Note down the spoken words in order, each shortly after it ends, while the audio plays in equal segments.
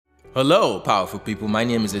Hello, powerful people. My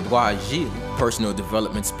name is Edouard Gilles, personal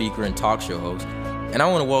development speaker and talk show host, and I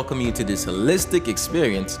want to welcome you to this holistic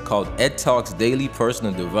experience called Ed Talks Daily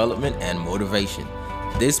Personal Development and Motivation.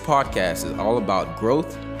 This podcast is all about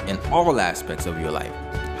growth in all aspects of your life.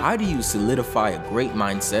 How do you solidify a great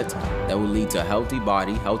mindset that will lead to a healthy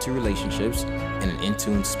body, healthy relationships, and an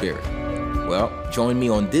in-tune spirit? Well, join me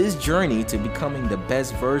on this journey to becoming the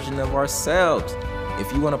best version of ourselves.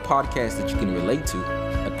 If you want a podcast that you can relate to,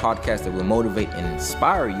 a podcast that will motivate and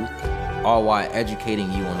inspire you, all while educating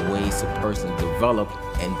you on ways to personally develop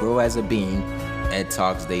and grow as a being, Ed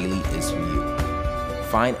Talks Daily is for you.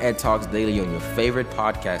 Find Ed Talks Daily on your favorite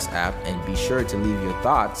podcast app and be sure to leave your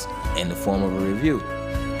thoughts in the form of a review.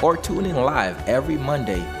 Or tune in live every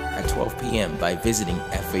Monday at 12 p.m. by visiting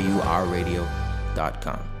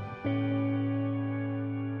faurradio.com.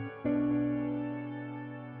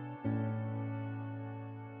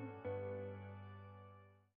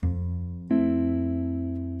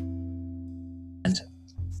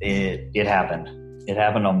 It happened. It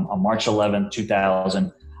happened on March 11th,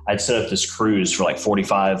 2000. I'd set up this cruise for like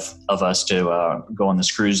 45 of us to go on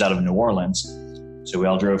this cruise out of New Orleans. So we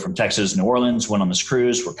all drove from Texas to New Orleans, went on this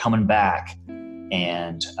cruise. We're coming back,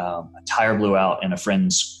 and a tire blew out in a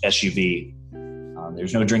friend's SUV.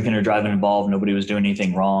 There's no drinking or driving involved. Nobody was doing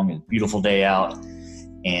anything wrong. A beautiful day out.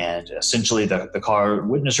 And essentially the car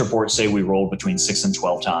witness reports say we rolled between 6 and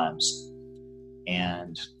 12 times.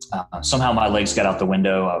 And somehow my legs got out the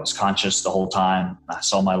window. I was conscious the whole time. I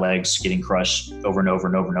saw my legs getting crushed over and over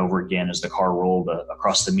and over and over again as the car rolled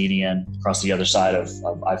across the median, across the other side of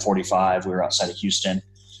I-45. We were outside of Houston,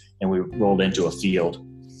 and we rolled into a field.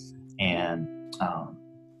 And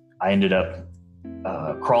I ended up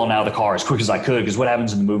crawling out of the car as quick as I could, because what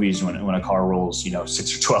happens in the movies when a car rolls,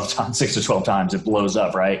 6 to 12 times, it blows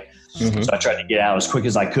up, right? Mm-hmm. So I tried to get out as quick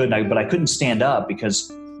as I could, but I couldn't stand up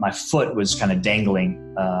because my foot was kind of dangling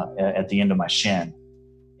at the end of my shin,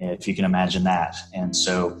 if you can imagine that. And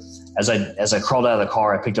so as I crawled out of the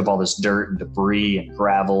car, I picked up all this dirt and debris and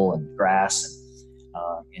gravel and grass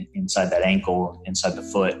inside that ankle, inside the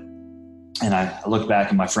foot. And I looked back,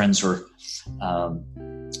 and my friends were,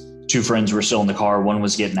 two friends were still in the car. One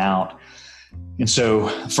was getting out. And so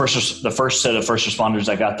the first set of first responders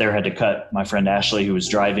I got there had to cut my friend Ashley, who was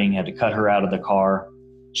driving, had to cut her out of the car.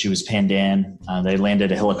 She was pinned in. They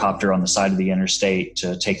landed a helicopter on the side of the interstate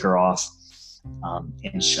to take her off.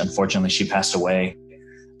 And unfortunately, she passed away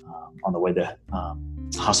on the way to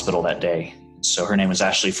hospital that day. So her name was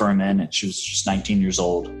Ashley Furman, and she was just 19 years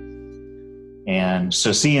old. And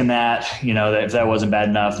so seeing that, if that wasn't bad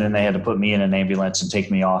enough, then they had to put me in an ambulance and take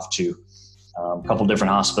me off to a couple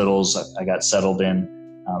different hospitals. I got settled in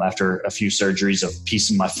after a few surgeries of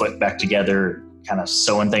piecing my foot back together, kind of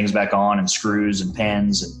sewing things back on, and screws and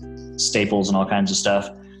pins and staples and all kinds of stuff.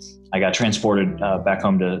 I got transported back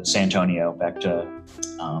home to San Antonio, back to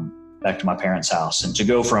my parents' house. And to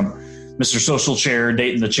go from Mr. Social Chair,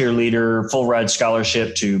 dating the cheerleader, full ride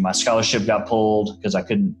scholarship, to my scholarship got pulled because I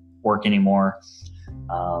couldn't work anymore.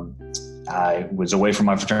 I was away from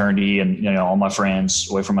my fraternity and all my friends,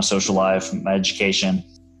 away from my social life, my education.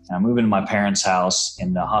 And I moved into my parents' house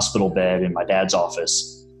in the hospital bed in my dad's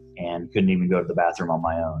office, and couldn't even go to the bathroom on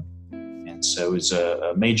my own. And so it was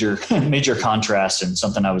a major, major contrast, and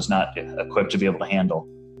something I was not equipped to be able to handle.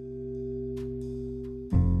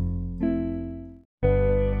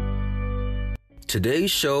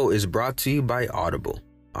 Today's show is brought to you by Audible.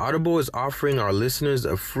 Audible is offering our listeners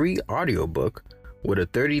a free audiobook with a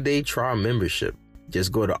 30-day trial membership.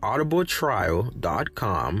 Just go to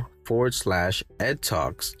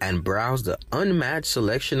audibletrial.com/edtalks and browse the unmatched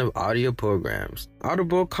selection of audio programs.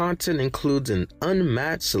 Audible content includes an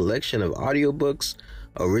unmatched selection of audiobooks,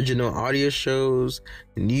 original audio shows,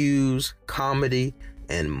 news, comedy,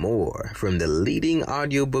 and more from the leading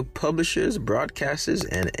audiobook publishers, broadcasters,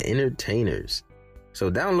 and entertainers. So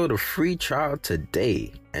download a free trial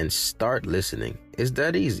today and start listening. It's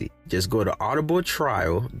that easy. Just go to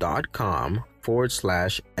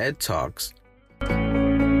audibletrial.com/edtalks.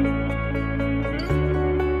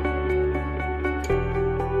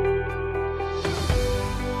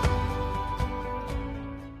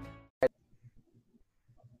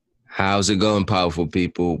 How's it going, powerful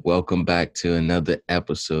people? Welcome back to another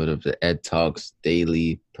episode of the Ed Talks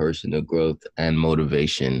Daily Personal Growth and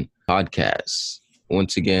Motivation Podcast.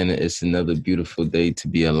 Once again, it's another beautiful day to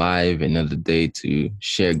be alive, another day to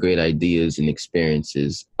share great ideas and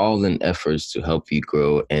experiences, all in efforts to help you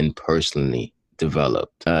grow and personally develop.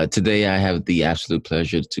 Today, I have the absolute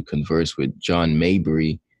pleasure to converse with John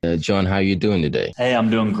Mabry, John, how you doing today? Hey, I'm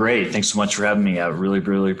doing great. Thanks so much for having me. I really,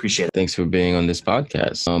 really appreciate it. Thanks for being on this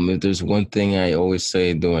podcast. If there's one thing I always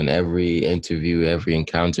say during every interview, every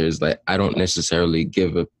encounter is like, I don't necessarily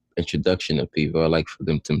give an introduction to people. I like for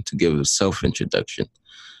them to give a self-introduction.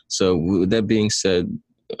 So with that being said,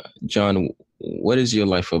 John, what is your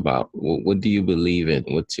life about? What do you believe in?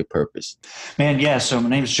 What's your purpose? Man, yeah. So my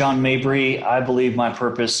name is John Mabry. I believe my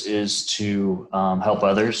purpose is to help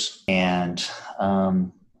others, and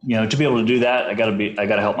to be able to do that, I got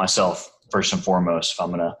to help myself first and foremost. If I'm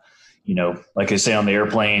gonna, like they say on the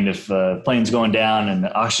airplane, if a plane's going down and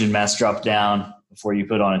the oxygen mask drops down, before you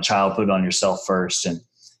put on a child, put it on yourself first. And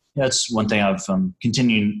that's one thing I've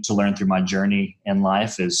continued to learn through my journey in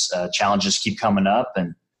life is challenges keep coming up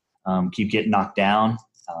and keep getting knocked down,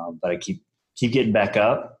 but I keep getting back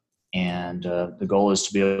up. And the goal is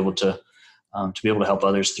to be able to help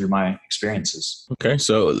others through my experiences. Okay,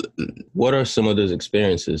 so what are some of those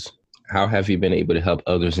experiences? How have you been able to help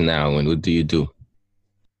others now, and what do you do?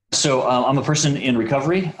 So I'm a person in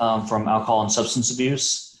recovery from alcohol and substance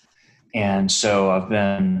abuse. And so I've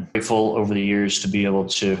been grateful over the years to be able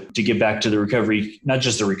to give back to the recovery, not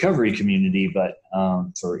just the recovery community, but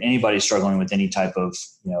for anybody struggling with any type of,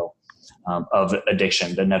 of addiction.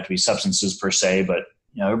 Doesn't have to be substances per se, but,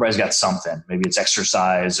 everybody's got something. Maybe it's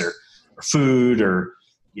exercise or food or,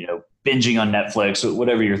 binging on Netflix, or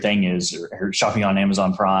whatever your thing is, or shopping on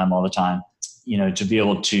Amazon Prime all the time, to be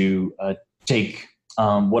able to take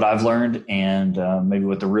what I've learned and maybe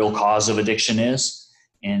what the real cause of addiction is,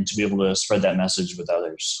 and to be able to spread that message with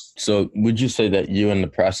others. So would you say that you're in the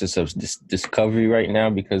process of discovery right now?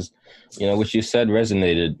 Because, what you said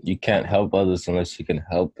resonated. You can't help others unless you can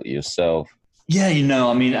help yourself. Yeah,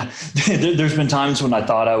 there's been times when I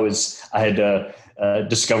thought I had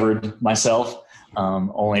discovered myself,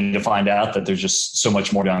 only to find out that there's just so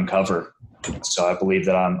much more to uncover. So I believe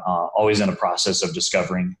that I'm always in a process of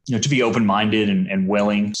discovering, to be open-minded and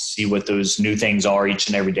willing to see what those new things are each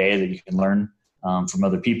and every day that you can learn from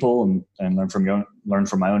other people and learn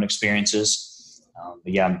from my own experiences.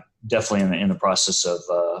 But yeah, I'm definitely in the process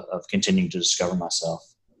of continuing to discover myself.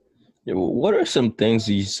 Yeah, well, what are some things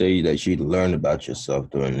you say that you learned about yourself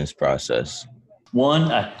during this process?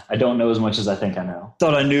 One, I don't know as much as I think I know.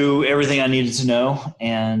 Thought I knew everything I needed to know,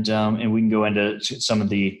 and we can go into some of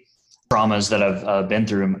the traumas that I've been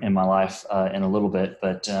through in my life in a little bit.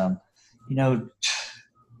 But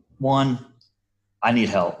one, I need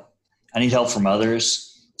help. I need help from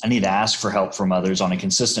others. I need to ask for help from others on a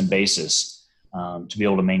consistent basis to be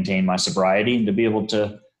able to maintain my sobriety and to be able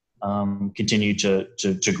to continue to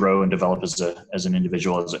grow and develop as an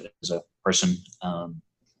individual, as a person.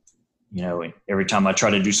 Every time I try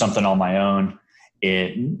to do something on my own,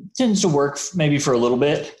 it tends to work maybe for a little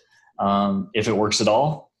bit, if it works at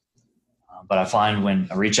all. But I find when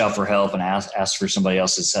I reach out for help and ask for somebody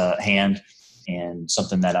else's hand and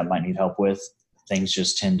something that I might need help with, things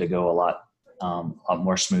just tend to go a lot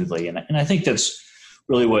more smoothly. And I think that's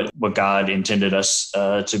really what God intended us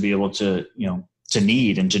to be able to, to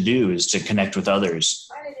need and to do, is to connect with others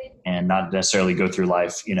and not necessarily go through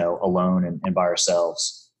life, alone and by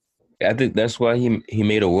ourselves. I think that's why he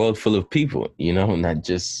made a world full of people, not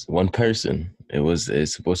just one person.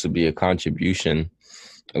 It's supposed to be a contribution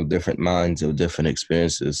of different minds, of different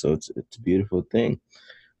experiences. So it's a beautiful thing.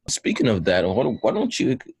 Speaking of that, why don't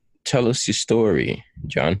you tell us your story,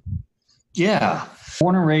 John? Yeah.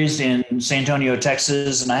 Born and raised in San Antonio,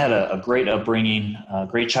 Texas, and I had a great upbringing, a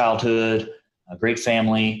great childhood, a great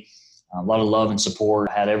family, a lot of love and support.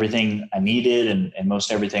 I had everything I needed and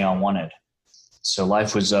most everything I wanted. So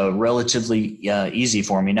life was relatively easy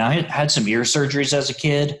for me. Now, I had some ear surgeries as a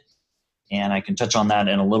kid, and I can touch on that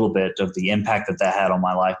in a little bit of the impact that had on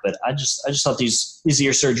my life. But I just thought these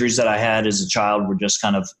ear surgeries that I had as a child were just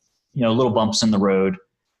kind of, little bumps in the road.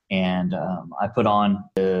 And I put on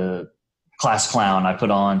the class clown, I put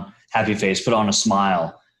on happy face, put on a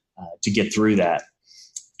smile to get through that.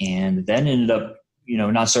 And that ended up,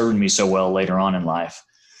 not serving me so well later on in life.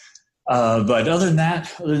 But other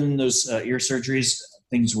than those ear surgeries,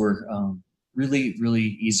 things were really,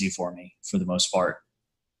 really easy for me for the most part.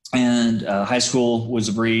 And high school was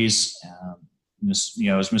a breeze. As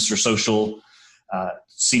Mr. Social,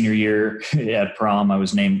 senior year at prom, I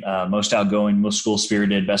was named most outgoing, most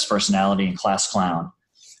school-spirited, best personality, and class clown.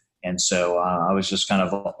 And so I was just kind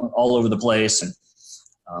of all over the place and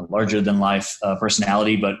larger-than-life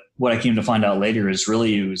personality. But what I came to find out later is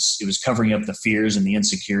really it was covering up the fears and the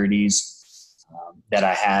insecurities that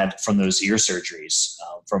I had from those ear surgeries.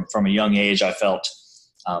 From a young age, I felt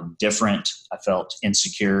different. I felt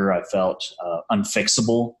insecure. I felt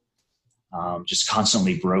unfixable, just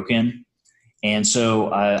constantly broken. And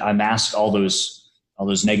so I masked all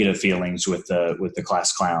those negative feelings with the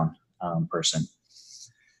class clown person.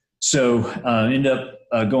 So ended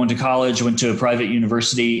up going to college, went to a private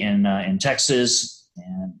university in Texas,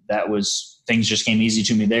 and things just came easy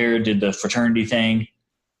to me there. Did the fraternity thing,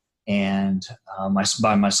 and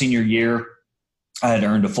by my senior year, I had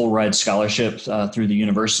earned a full ride scholarship through the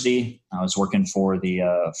university. I was working for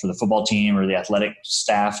the football team or the athletic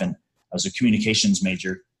staff, and I was a communications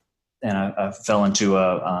major. And I fell into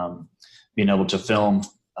being able to film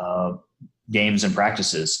games and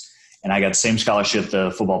practices. And I got the same scholarship the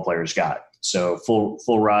football players got. So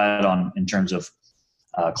full ride in terms of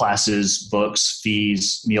classes, books,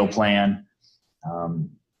 fees, meal plan,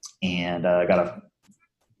 and I got a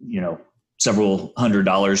several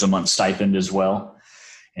 $100s a month stipend as well.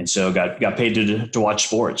 And so got paid to watch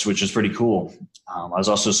sports, which is pretty cool. I was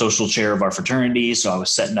also social chair of our fraternity, so I was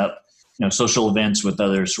setting up social events with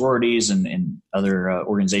other sororities and other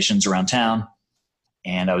organizations around town.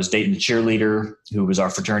 And I was dating a cheerleader who was our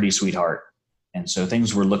fraternity sweetheart. And so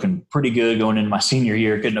things were looking pretty good going into my senior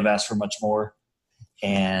year. Couldn't have asked for much more.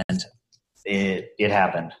 And it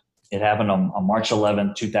happened. It happened on March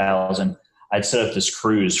 11th, 2000. I'd set up this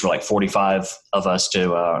cruise for like 45 of us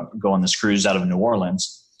to go on this cruise out of New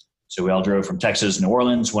Orleans. So we all drove from Texas to New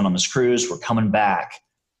Orleans, went on this cruise. We're coming back,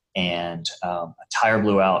 and a tire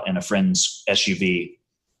blew out in a friend's SUV.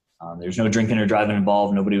 There's no drinking or driving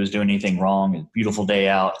involved. Nobody was doing anything wrong. A beautiful day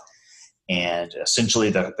out. And essentially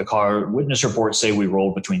the car witness reports say we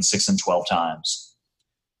rolled between 6 and 12 times.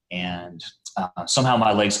 And somehow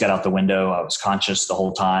my legs got out the window. I was conscious the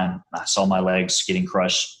whole time. I saw my legs getting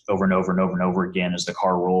crushed over and over and over and over again as the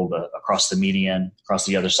car rolled across the median, across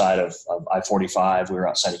the other side of I-45. We were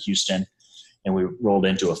outside of Houston, and we rolled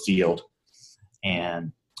into a field.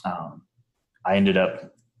 And I ended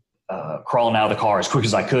up crawling out of the car as quick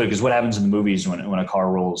as I could, because what happens in the movies when a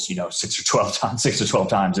car rolls, 6 to 12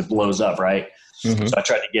 times, it blows up, right? Mm-hmm. So I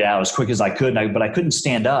tried to get out as quick as I could, but I couldn't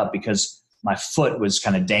stand up because my foot was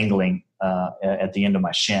kind of dangling at the end of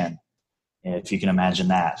my shin, if you can imagine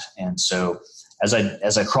that. And so as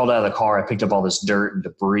I crawled out of the car, I picked up all this dirt and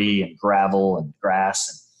debris and gravel and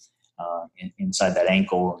grass and inside that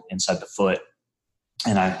ankle, inside the foot.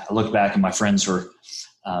 And I looked back, and my friends were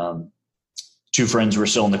two friends were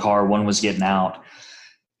still in the car. One was getting out.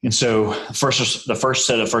 And so the first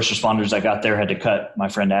set of first responders that got there had to cut my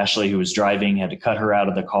friend Ashley, who was driving, had to cut her out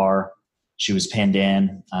of the car. She was pinned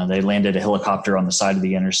in. They landed a helicopter on the side of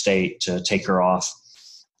the interstate to take her off.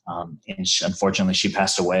 And unfortunately, she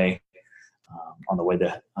passed away on the way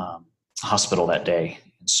to hospital that day.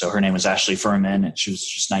 And so her name was Ashley Furman, and she was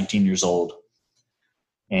just 19 years old.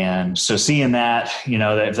 And so seeing that,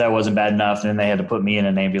 if that wasn't bad enough, then they had to put me in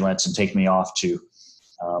an ambulance and take me off to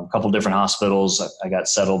a couple different hospitals. I got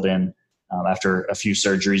settled in after a few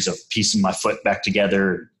surgeries of piecing my foot back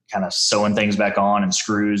together, kind of sewing things back on, and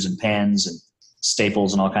screws and pins and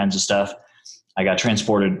staples and all kinds of stuff. I got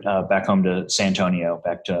transported back home to San Antonio,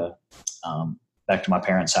 back to my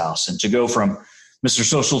parents' house. And to go from Mr.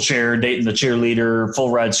 Social Chair, dating the cheerleader, full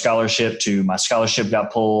ride scholarship, to my scholarship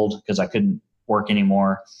got pulled because I couldn't work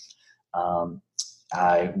anymore.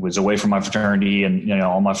 I was away from my fraternity and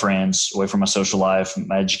all my friends, away from my social life,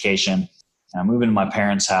 my education. And I moved into my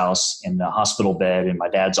parents' house in the hospital bed in my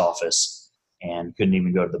dad's office, and couldn't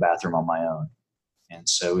even go to the bathroom on my own. And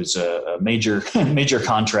so it was a major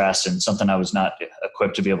contrast, and something I was not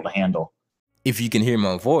equipped to be able to handle. If you can hear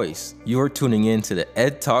my voice, you are tuning in to the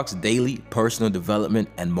Ed Talks Daily Personal Development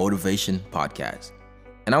and Motivation Podcast.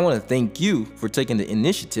 And I want to thank you for taking the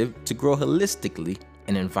initiative to grow holistically,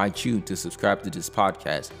 and invite you to subscribe to this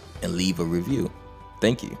podcast and leave a review.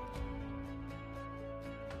 Thank you.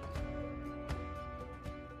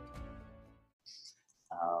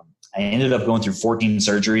 I ended up going through 14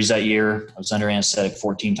 surgeries that year. I was under anesthetic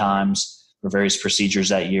 14 times for various procedures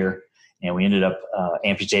that year. And we ended up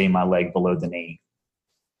amputating my leg below the knee.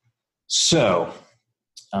 So,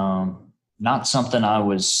 not something I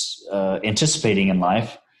was anticipating in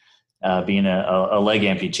life, being a leg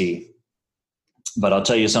amputee. But I'll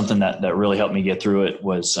tell you something that really helped me get through it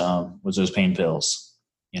was those pain pills.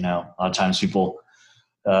 A lot of times people,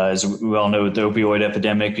 as we all know, with the opioid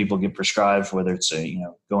epidemic, people get prescribed, whether it's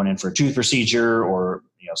going in for a tooth procedure or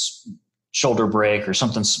shoulder break or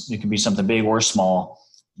something. It can be something big or small.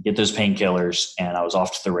 Get those painkillers, and I was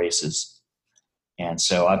off to the races. And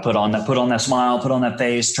so I put on that smile, put on that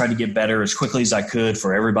face, tried to get better as quickly as I could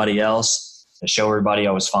for everybody else, to show everybody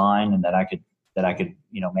I was fine and that I could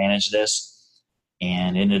manage this.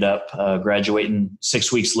 And ended up graduating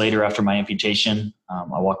 6 weeks later after my amputation.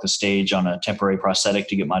 I walked the stage on a temporary prosthetic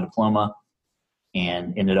to get my diploma.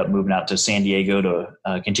 and ended up moving out to San Diego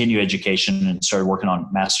to continue education and started working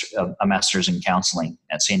on a master's in counseling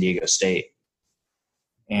at San Diego State.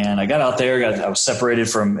 And I got out there, I was separated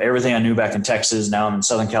from everything I knew back in Texas. Now I'm in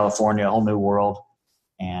Southern California, a whole new world.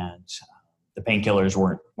 And the painkillers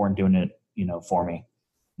weren't doing it, for me.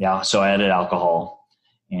 Yeah. So I added alcohol.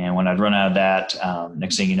 And when I'd run out of that,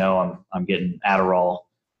 next thing you know, I'm getting Adderall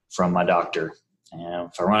from my doctor. And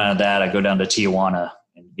if I run out of that, I go down to Tijuana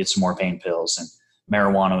and get some more pain pills, and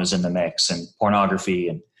marijuana was in the mix, and pornography.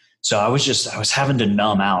 And so I was having to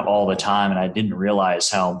numb out all the time. And I didn't realize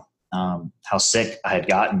how sick I had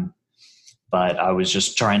gotten, but I was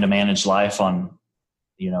just trying to manage life on,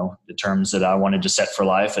 the terms that I wanted to set for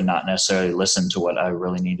life, and not necessarily listen to what I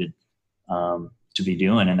really needed to be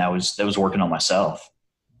doing. And that was working on myself.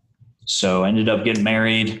 So I ended up getting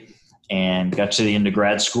married and got to the end of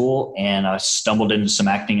grad school, and I stumbled into some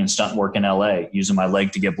acting and stunt work in LA, using my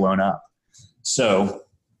leg to get blown up. So,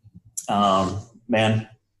 man,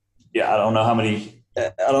 yeah, I don't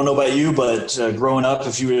know about you, but growing up,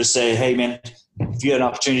 if you were to say, hey man, if you had an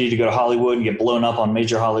opportunity to go to Hollywood and get blown up on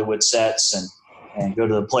major Hollywood sets and go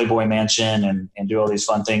to the Playboy Mansion and do all these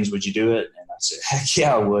fun things, would you do it? And I said, heck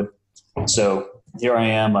yeah, I would. So here I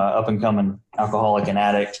am, up and coming alcoholic and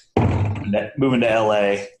addict, moving to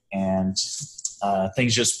LA, and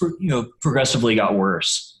things just progressively got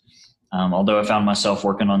worse. Although I found myself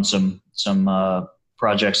working on some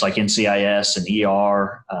projects like NCIS and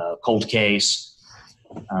ER, Cold Case.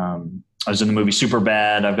 I was in the movie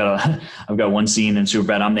Superbad. I've got one scene in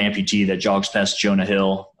Superbad. I'm the amputee that jogs past Jonah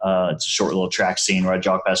Hill. It's a short little track scene where I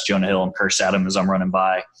jog past Jonah Hill and curse at him as I'm running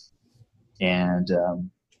by. And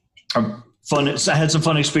fun. I had some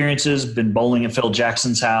fun experiences. Been bowling at Phil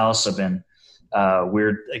Jackson's house. I've been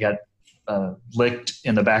weird. I got licked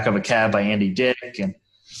in the back of a cab by Andy Dick, and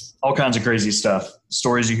all kinds of crazy stuff.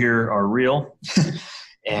 Stories you hear are real.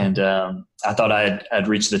 And I thought I'd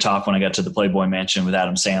reached the top when I got to the Playboy Mansion with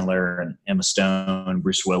Adam Sandler and Emma Stone,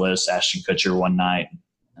 Bruce Willis, Ashton Kutcher one night.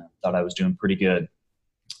 I thought I was doing pretty good.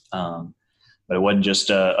 But it wasn't just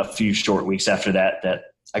a few short weeks after that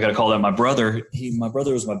I got a call that my brother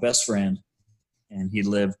was my best friend, and he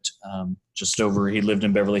lived he lived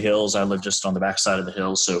in Beverly Hills. I lived just on the backside of the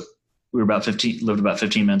hills. So we were lived about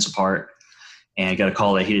 15 minutes apart, and I got a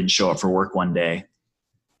call that he didn't show up for work one day.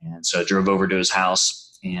 And so I drove over to his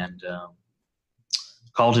house and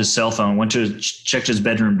called his cell phone, checked his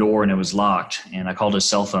bedroom door, and it was locked. And I called his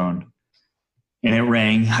cell phone, and it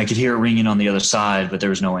rang. I could hear it ringing on the other side, but there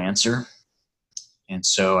was no answer. And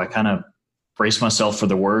so I kind of braced myself for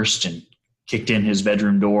the worst and kicked in his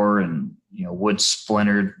bedroom door, and wood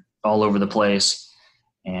splintered all over the place,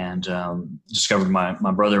 and discovered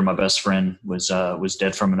my brother, my best friend, was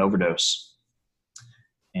dead from an overdose.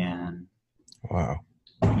 And wow.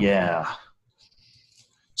 Yeah.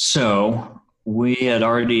 So we had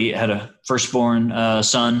already had a firstborn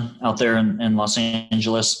son out there in Los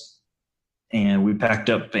Angeles, and we packed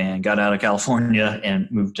up and got out of California and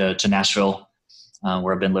moved to Nashville,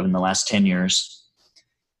 where I've been living the last 10 years.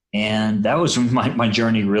 And that was when my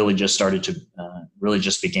journey really just started to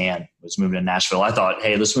began, was moving to Nashville. I thought,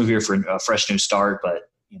 hey, let's move here for a fresh new start. But,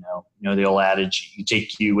 the old adage, you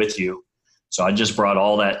take you with you. So I just brought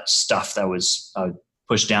all that stuff that was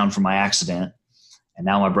pushed down from my accident. And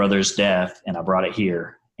now my brother's death, and I brought it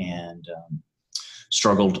here, and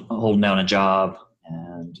struggled holding down a job,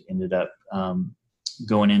 and ended up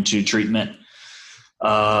going into treatment.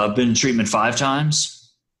 I've been in treatment 5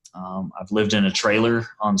 times. I've lived in a trailer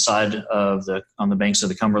on the banks of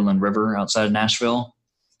the Cumberland River outside of Nashville.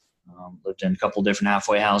 Lived in a couple different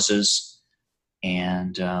halfway houses,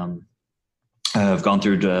 and I've gone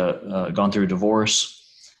through a divorce.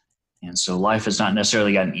 And so life has not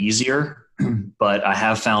necessarily gotten easier, but I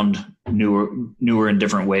have found newer and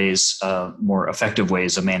different ways, more effective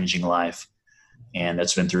ways of managing life. And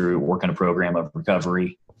that's been through working a program of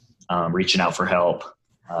recovery, reaching out for help,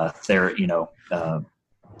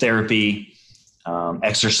 therapy,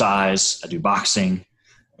 exercise. I do boxing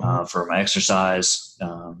for my exercise.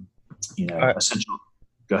 Essential.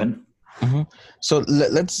 Go ahead. Mm-hmm. So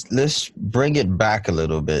let's bring it back a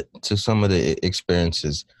little bit to some of the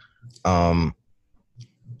experiences.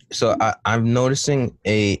 So I'm noticing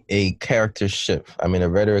a character shift. I mean, a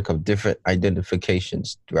rhetoric of different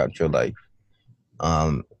identifications throughout your life.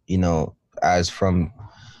 As from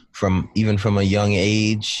a young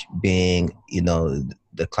age, being,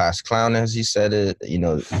 the class clown, as you said it,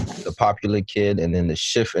 the popular kid, and then the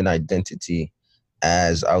shift in identity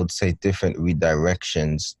as, I would say, different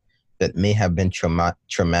redirections that may have been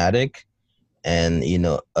traumatic, and,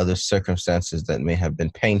 other circumstances that may have been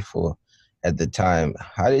painful at the time.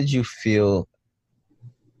 How did you feel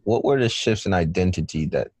what were the shifts in identity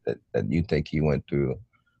that you think you went through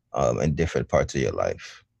in different parts of your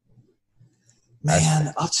life?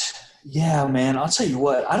 Man, man, I'll tell you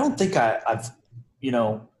what, I don't think I've,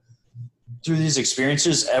 through these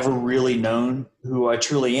experiences ever really known who I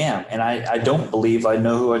truly am. And I don't believe I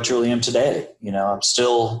know who I truly am today. I'm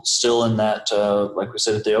still in that, like we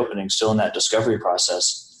said at the opening, still in that discovery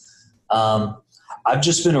process. I've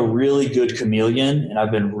just been a really good chameleon, and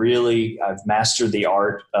I've mastered the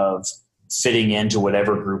art of fitting into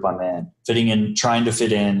whatever group I'm in, trying to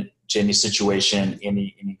fit in to any situation,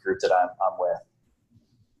 any group that I'm with.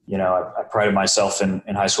 I prided myself in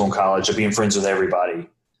high school and college of being friends with everybody.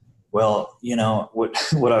 Well,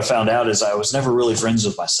 what I found out is I was never really friends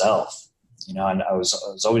with myself. And I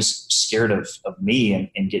was always scared of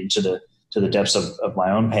me and getting to the depths of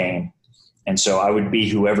my own pain. And so I would be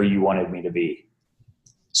whoever you wanted me to be.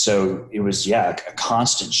 So it was, a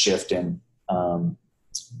constant shift in,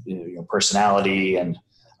 personality and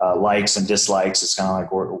likes and dislikes. It's kind of like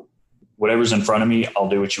whatever's in front of me, I'll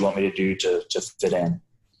do what you want me to do to fit in.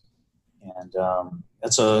 And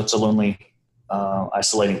it's a lonely,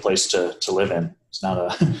 isolating place to live in. It's not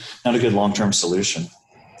a good long-term solution.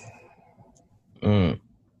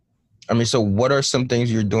 So what are some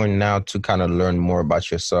things you're doing now to kind of learn more about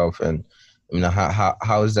yourself, and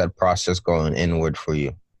how is that process going inward for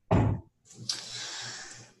you?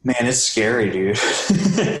 Man, it's scary, dude.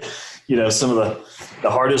 Some of the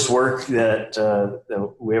hardest work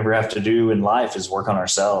that we ever have to do in life is work on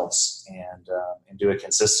ourselves and do it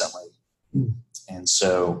consistently. And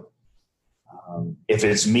so if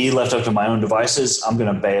it's me left up to my own devices, I'm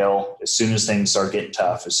going to bail as soon as things start getting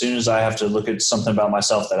tough. As soon as I have to look at something about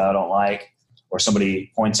myself that I don't like, or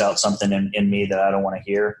somebody points out something in me that I don't want to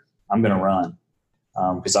hear, I'm going to run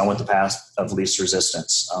because I want the path of least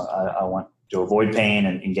resistance. I want to avoid pain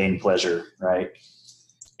and gain pleasure, right?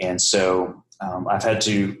 And so I've had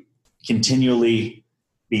to continually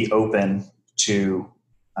be open to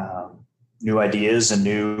new ideas and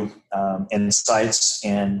new insights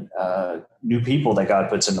and new people that God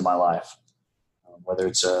puts into my life, whether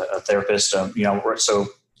it's a therapist, so,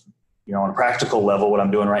 on a practical level, what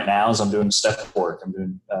I'm doing right now is I'm doing step work. I'm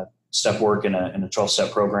doing step work in a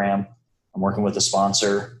 12-step program. I'm working with a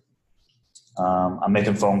sponsor. I'm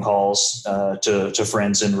making phone calls to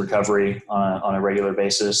friends in recovery on a regular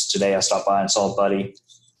basis. Today I stopped by and saw a buddy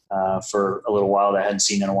for a little while that I hadn't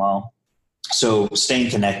seen in a while. So staying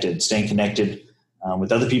connected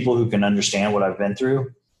with other people who can understand what I've been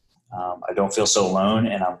through. I don't feel so alone,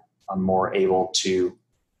 and I'm more able to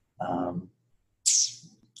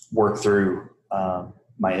work through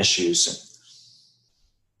my issues.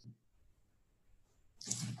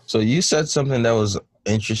 So you said something that was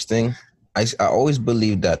interesting. I always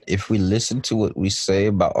believe that if we listen to what we say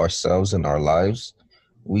about ourselves and our lives,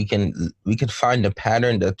 we can find a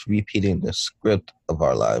pattern that's repeating the script of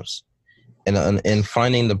our lives. And in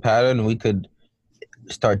finding the pattern, we could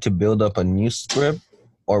start to build up a new script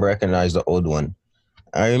or recognize the old one.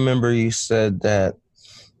 I remember you said that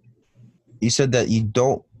you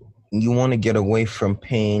want to get away from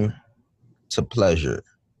pain to pleasure,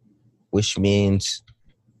 which means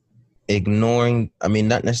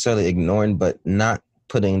not necessarily ignoring, but not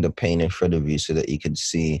putting the pain in front of you so that you could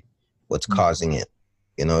see what's causing it.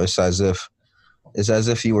 It's as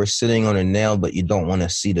if you were sitting on a nail, but you don't want to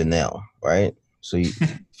see the nail, right? So you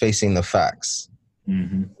facing the facts.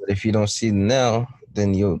 Mm-hmm. But if you don't see the nail,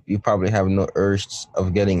 then you probably have no urge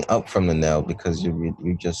of getting up from the nail, because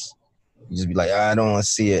you just be like, I don't want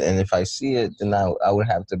to see it. And if I see it, then I would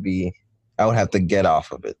have to get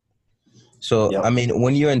off of it. So, yep.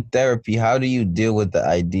 When you're in therapy, how do you deal with the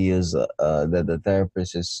ideas that the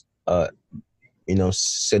therapist is,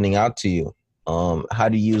 sending out to you? How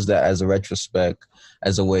do you use that as a retrospect,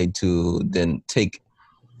 as a way to then take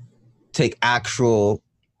actual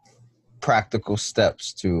practical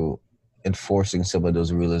steps to enforcing some of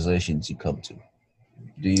those realizations you come to?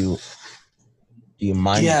 Do you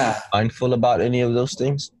mindful about any of those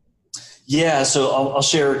things? Yeah. So I'll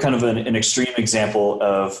share kind of an extreme example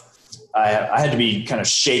of, I had to be kind of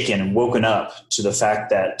shaken and woken up to the fact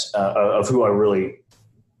that of who I really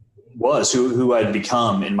was, who I'd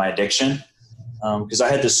become in my addiction. Because I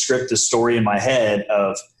had to script this story in my head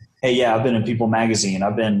of, hey, yeah, I've been in People Magazine.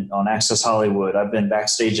 I've been on Access Hollywood. I've been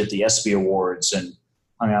backstage at the ESPY Awards and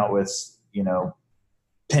hung out with,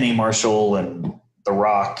 Penny Marshall and The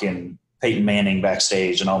Rock and Peyton Manning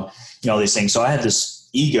backstage and all these things. So I had this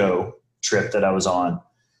ego trip that I was on.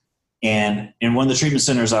 And in one of the treatment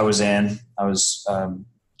centers I was in, I was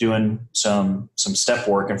doing some step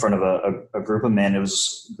work in front of a group of men. It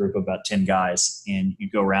was a group of about 10 guys, and you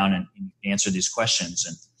go around and answer these questions.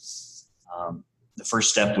 And The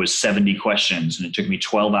first step was 70 questions, and it took me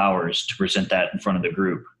 12 hours to present that in front of the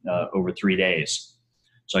group over 3 days.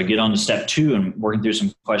 So I get on to step 2 and working through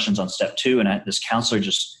some questions on step 2, and this counselor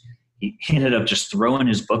he ended up just throwing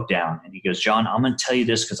his book down, and he goes, "John, I'm going to tell you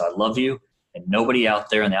this because I love you, and nobody out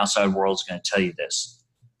there in the outside world is going to tell you this.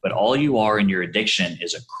 But all you are in your addiction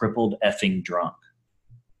is a crippled effing drunk."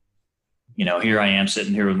 Here I am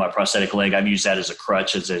sitting here with my prosthetic leg. I've used that as a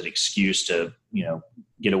crutch, as an excuse to,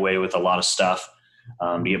 get away with a lot of stuff,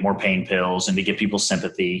 to get more pain pills and to get people's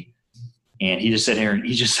sympathy. And he just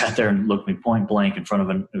sat there and looked me point blank in front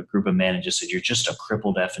of a group of men and just said, "You're just a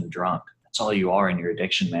crippled effing drunk. That's all you are in your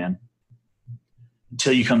addiction, man.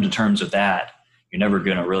 Until you come to terms with that, you're never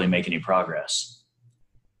going to really make any progress."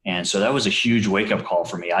 And so that was a huge wake-up call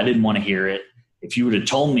for me. I didn't want to hear it. If you would have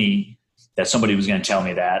told me that somebody was going to tell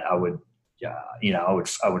me that, I would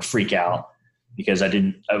freak out, because I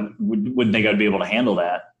wouldn't think I'd be able to handle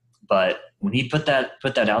that. But when he put that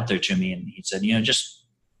out there to me, and he said, "Just,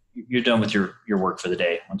 you're done with your work for the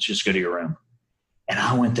day. Why don't you just go to your room?" And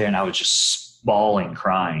I went there and I was just bawling,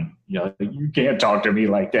 crying. "You can't talk to me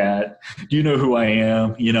like that. Do you know who I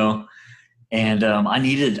am?" And I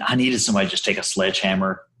needed somebody to just take a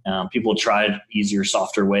sledgehammer. People tried easier,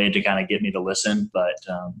 softer way to kind of get me to listen, but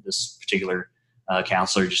this particular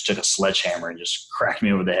counselor just took a sledgehammer and just cracked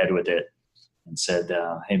me over the head with it and said,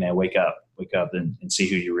 "Hey man, wake up and see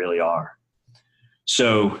who you really are."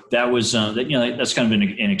 So that was, that's kind of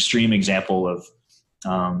an extreme example of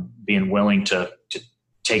being willing to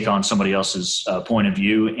take on somebody else's point of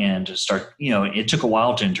view and to start, it took a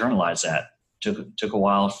while to internalize that. Took a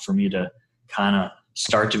while for me to kind of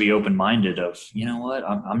start to be open-minded of, what,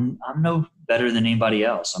 I'm no better than anybody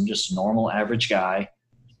else. I'm just a normal, average guy.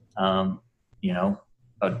 A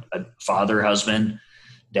father, husband,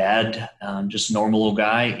 dad, just a normal little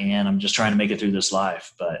guy, and I'm just trying to make it through this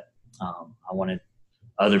life. But I wanted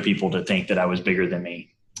other people to think that I was bigger than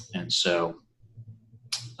me. And so,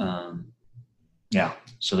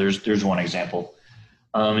 so there's one example.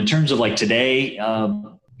 In terms of like today,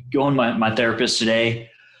 going my therapist today,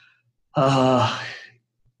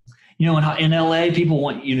 in LA, people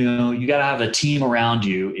want, you got to have a team around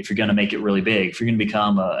you if you're going to make it really big. If you're going to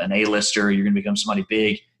become an A-lister, you're going to become somebody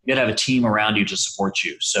big, you got to have a team around you to support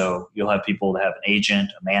you. So you'll have people that have an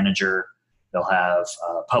agent, a manager, they'll have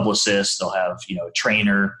a publicist, they'll have, a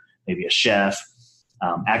trainer, maybe a chef,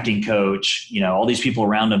 acting coach, all these people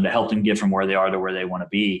around them to help them get from where they are to where they want to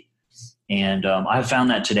be. And I've found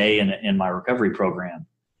that today in my recovery program.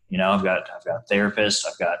 I've got therapists,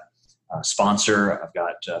 I've got a sponsor, I've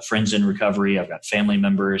got friends in recovery, I've got family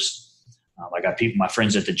members, I got my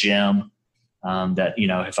friends at the gym that,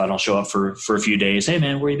 if I don't show up for a few days, "Hey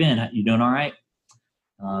man, where you been? You doing all right?"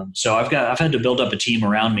 So I've had to build up a team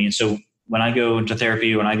around me. And so when I go into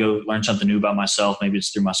therapy, when I go learn something new about myself, maybe it's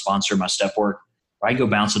through my sponsor, my step work, or I go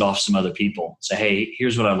bounce it off some other people, say, "Hey,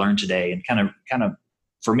 here's what I learned today." And kind of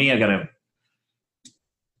for me, I got to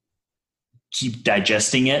keep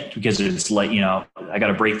digesting it, because it's like, I got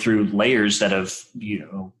to break through layers that have,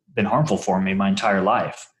 been harmful for me my entire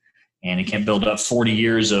life. And it can't build up 40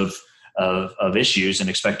 years of issues and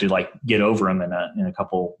expect to like get over them in a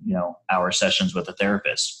couple, hour sessions with a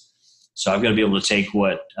therapist. So I've got to be able to take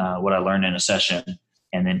what I learned in a session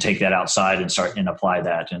and then take that outside and start and apply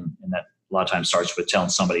that. And that a lot of times starts with telling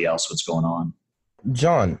somebody else what's going on.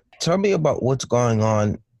 John, tell me about what's going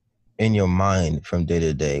on in your mind from day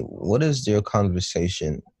to day. What is your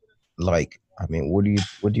conversation like? I mean, what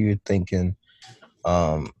are you thinking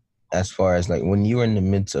as far as like when you're in the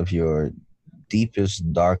midst of your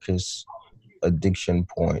deepest, darkest addiction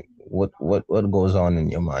point? What goes on in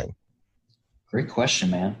your mind? Great question,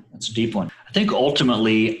 man. That's a deep one. I think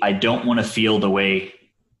ultimately I don't want to feel the way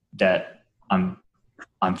that I'm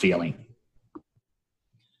feeling.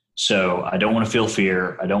 So I don't want to feel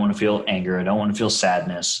fear. I don't want to feel anger. I don't want to feel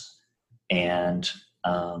sadness. And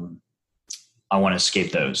I want to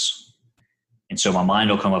escape those. And so my mind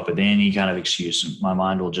will come up with any kind of excuse. My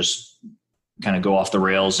mind will just kind of go off the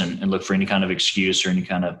rails and look for any kind of excuse or any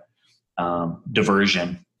kind of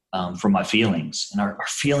diversion from my feelings. And our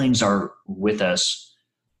feelings are with us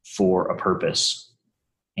for a purpose.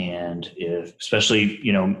 And especially,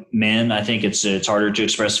 men, I think it's harder to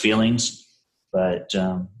express feelings, but,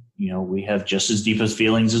 we have just as deep as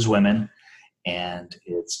feelings as women. And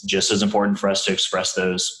it's just as important for us to express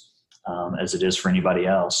those as it is for anybody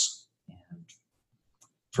else. And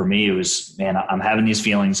for me, it was, man, I'm having these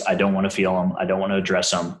feelings. I don't want to feel them. I don't want to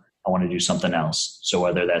address them. I want to do something else. So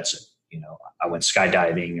whether that's, I went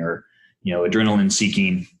skydiving or, adrenaline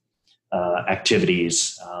seeking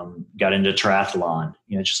activities, got into triathlon,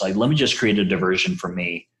 just like, let me just create a diversion for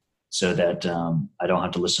me so that I don't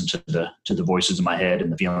have to listen to the voices in my head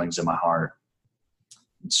and the feelings in my heart.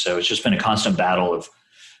 And so it's just been a constant battle of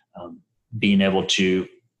being able to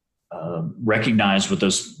recognize what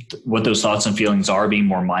those thoughts and feelings are, being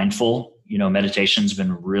more mindful. Meditation's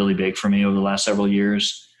been really big for me over the last several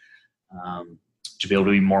years. To be able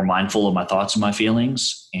to be more mindful of my thoughts and my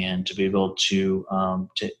feelings, and to be able to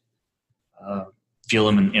feel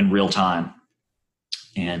them in real time,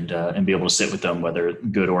 and be able to sit with them, whether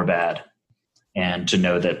good or bad, and to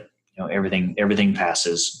know that everything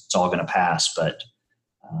passes. It's all going to pass, but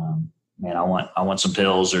man, I want some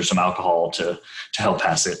pills or some alcohol to help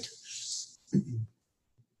pass it.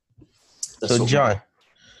 So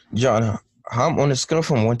John, how, on a scale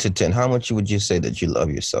from 1 to 10, how much would you say that you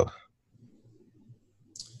love yourself?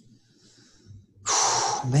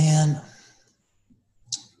 Man,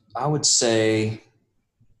 I would say,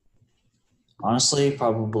 honestly,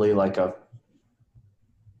 probably like a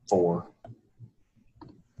 4.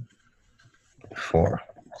 4.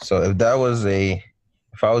 So if I was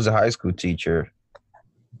a high school teacher,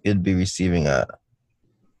 you'd be receiving a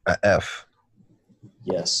F.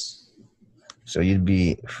 Yes. So you'd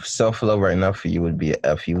be, self-love right now for you would be an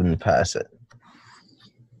F. You wouldn't pass it.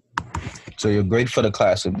 So your grade for the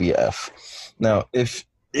class would be F. Now, if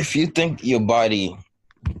you think your body,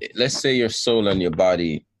 let's say your soul and your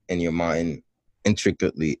body and your mind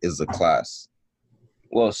intricately is a class.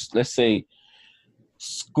 Well, let's say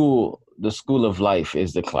the school of life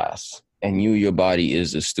is the class, and your body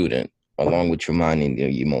is the student, along with your mind and your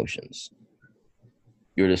emotions.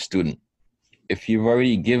 You're the student. If you've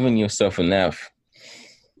already given yourself an F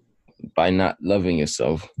by not loving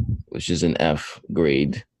yourself, which is an F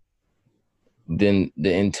grade, then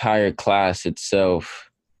the entire class itself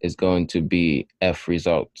is going to be F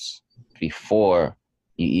results before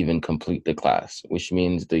you even complete the class, which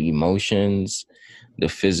means the emotions, the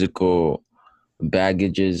physical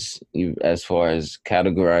baggages, as far as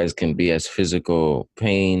categorized, can be as physical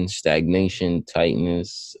pain, stagnation,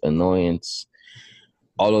 tightness, annoyance.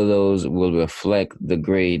 All of those will reflect the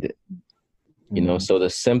grade, so the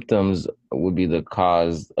symptoms would be the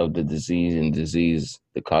cause of the disease, and disease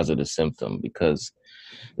the cause of the symptom, because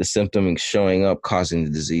the symptom is showing up, causing the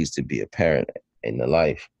disease to be apparent in the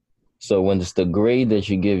life. So when it's the grade that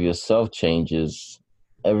you give yourself changes,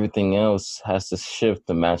 everything else has to shift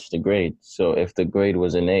to match the grade. So if the grade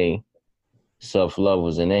was an A, self-love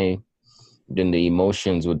was an A, then the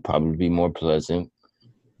emotions would probably be more pleasant.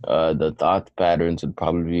 The thought patterns would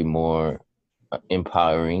probably be more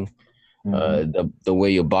empowering. The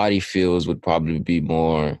way your body feels would probably be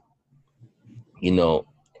more, in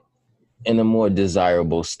a more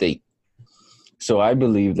desirable state. So I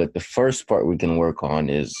believe that the first part we can work on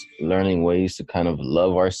is learning ways to kind of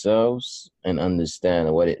love ourselves and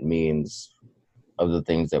understand what it means of the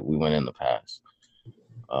things that we went in the past.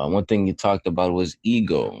 One thing you talked about was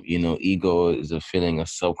ego. Ego is a feeling of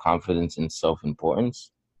self-confidence and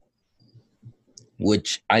self-importance,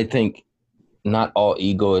 which I think not all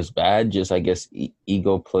ego is bad. Just, I guess,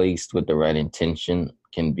 ego placed with the right intention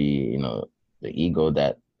can be, the ego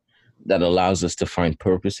that allows us to find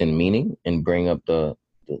purpose and meaning and bring up the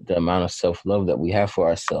amount of self-love that we have for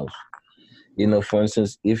ourselves. For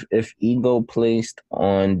instance, if ego placed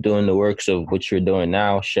on doing the works of what you're doing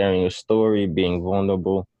now, sharing your story, being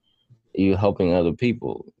vulnerable, you're helping other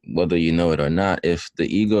people, whether you know it or not. If the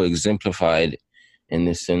ego exemplified in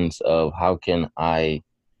the sense of how can I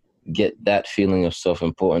get that feeling of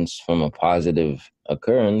self-importance from a positive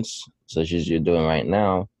occurrence, such as you're doing right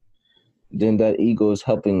now, then that ego is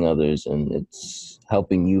helping others and it's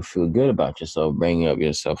helping you feel good about yourself, bringing up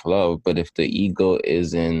your self-love. But if the ego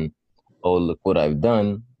is in, oh, look what I've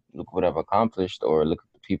done, look what I've accomplished, or look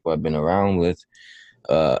at the people I've been around with,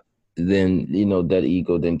 then, that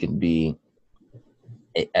ego then can be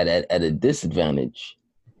at a disadvantage.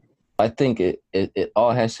 I think it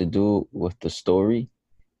all has to do with the story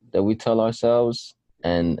that we tell ourselves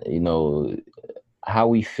and, how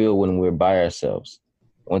we feel when we're by ourselves.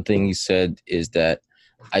 One thing you said is that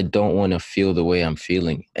I don't want to feel the way I'm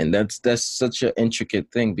feeling. And that's such an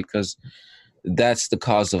intricate thing, because that's the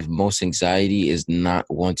cause of most anxiety, is not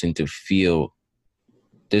wanting to feel.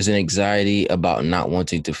 There's an anxiety about not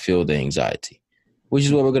wanting to feel the anxiety, which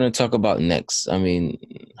is what we're going to talk about next. I mean,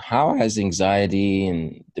 how has anxiety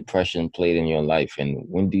and depression played in your life, and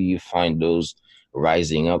when do you find those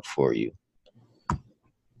rising up for you?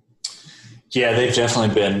 Yeah, they've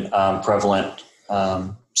definitely been prevalent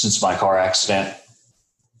since my car accident.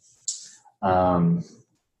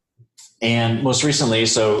 And most recently,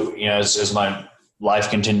 so, as my life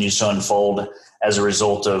continues to unfold as a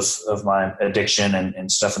result of my addiction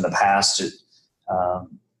and stuff in the past,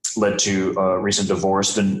 led to a recent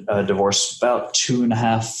divorce. Been divorced about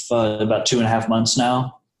 2.5 months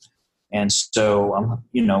now. And so I'm,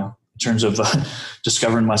 in terms of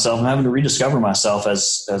discovering myself, I'm having to rediscover myself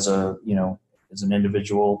as an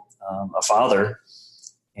individual, a father,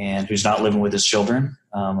 and who's not living with his children.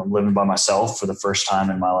 I'm living by myself for the first time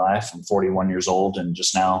in my life. I'm 41 years old and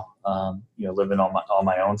just now, living on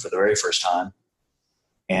my own for the very first time.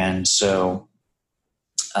 And so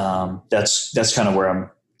that's kind of where I'm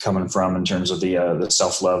coming from in terms of the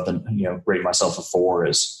self-love and, rate myself a 4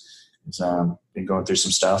 is been going through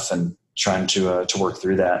some stuff and trying to work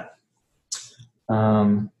through that.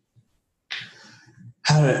 What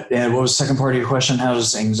was the second part of your question? How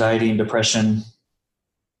does anxiety and depression?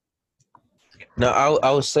 No,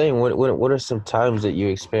 I was saying, what are some times that you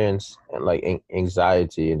experience like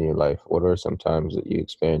anxiety in your life? What are some times that you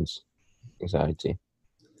experience anxiety?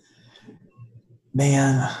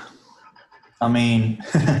 Man, I mean,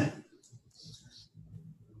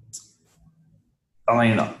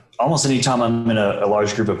 almost any time I'm in a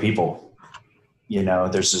large group of people,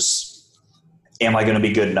 there's this, am I going to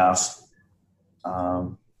be good enough?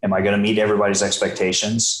 Am I going to meet everybody's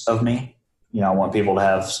expectations of me? I want people to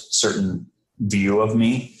have certain view of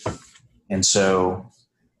me. And so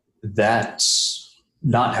that's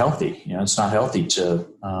not healthy. It's not healthy to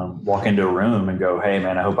walk into a room and go, hey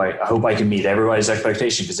man, I hope I can meet everybody's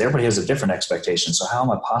expectation, because everybody has a different expectation. So how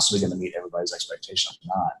am I possibly going to meet everybody's expectation? I'm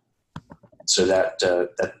not. And so that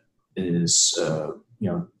is,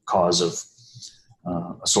 cause of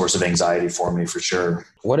a source of anxiety for me for sure.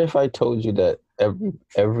 What if I told you that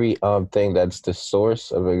every thing that's the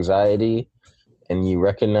source of anxiety and you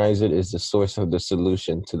recognize it is the source of the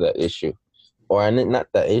solution to that issue? Or not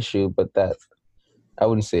that issue, but that, I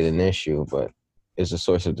wouldn't say an issue, but it's the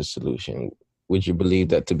source of the solution. Would you believe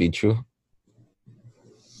that to be true?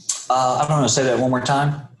 I don't know. Say that one more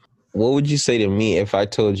time. What would you say to me if I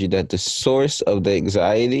told you that the source of the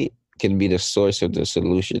anxiety can be the source of the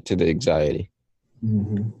solution to the anxiety?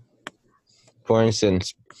 Mm-hmm. For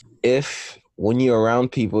instance, if when you're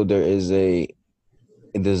around people, there is a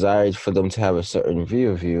desire for them to have a certain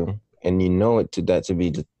view of you, and you know that to be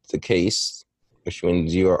the case, which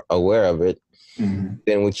means you're aware of it, mm-hmm.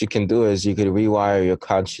 then what you can do is you could rewire your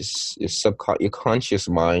conscious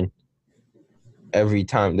mind every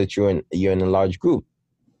time that you're in a large group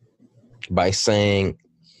by saying,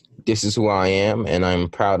 this is who I am, and I'm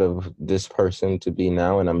proud of this person to be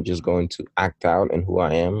now, and I'm just going to act out in who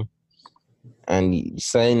I am. And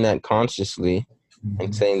saying that consciously, mm-hmm.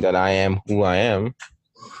 and saying that I am who I am,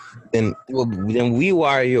 then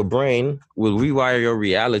rewire your brain, will rewire your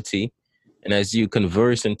reality. And as you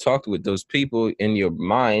converse and talk with those people in your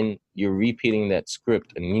mind, you're repeating that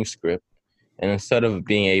script, a new script. And instead of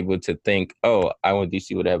being able to think, oh, I want these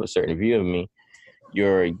people to have a certain view of me,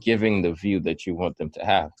 you're giving the view that you want them to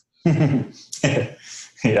have.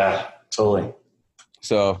 Yeah, totally.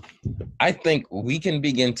 So I think we can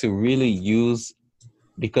begin to really use,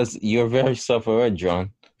 because you're very self-aware,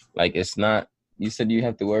 John. Like, it's not, you said you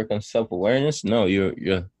have to work on self-awareness. No,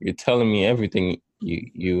 you're telling me everything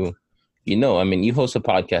you know. I mean, you host a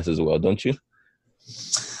podcast as well, don't you?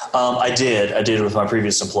 I did with my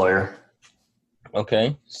previous employer.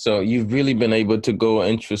 Okay. So you've really been able to go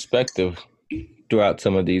introspective throughout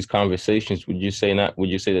some of these conversations. Would you say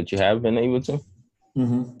that you have been able to?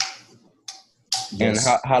 Mm-hmm. Yes.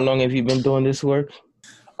 And how long have you been doing this work?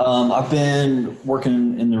 I've been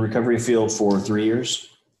working in the recovery field for 3 years.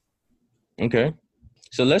 Okay.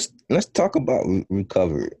 So let's talk about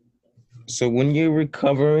recovery. So when you're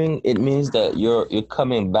recovering, it means that you're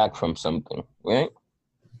coming back from something, right?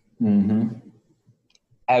 Mm-hmm.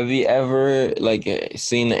 Have you ever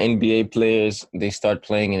seen the NBA players? They start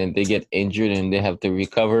playing and they get injured and they have to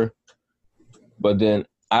recover. But then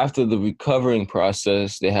after the recovering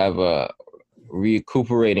process, they have a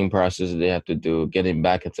recuperating process that they have to do, getting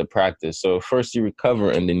back into practice. So first you recover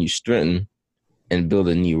and then you strengthen and build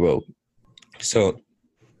a new road. So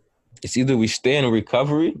it's either we stay in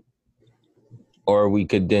recovery, or we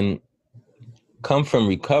could then come from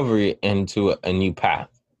recovery into a new path.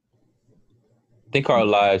 Think our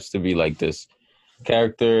lives to be like this.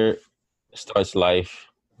 Character starts life.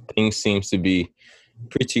 Things seems to be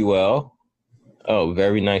pretty well. Oh,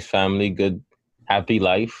 very nice family, good, happy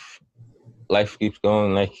life. Life keeps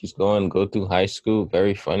going, go through high school,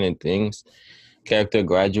 very fun and things. Character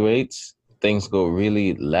graduates, things go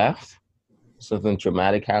really left. Something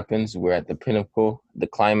traumatic happens. We're at the pinnacle, the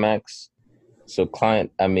climax. So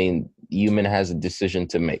human has a decision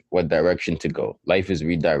to make, what direction to go. Life is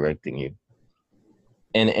redirecting you.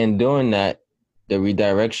 And in doing that, the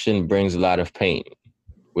redirection brings a lot of pain,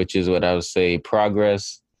 which is what I would say,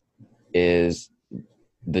 progress is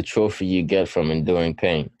the trophy you get from enduring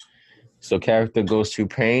pain. So character goes through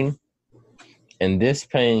pain, and this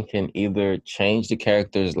pain can either change the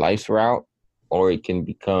character's life's route, or it can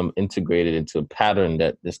become integrated into a pattern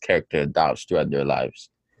that this character adopts throughout their lives.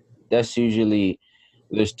 That's usually,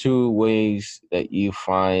 there's two ways that you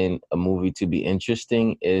find a movie to be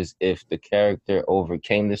interesting, is if the character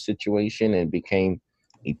overcame the situation and became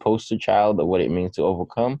a poster child of what it means to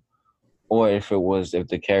overcome, or if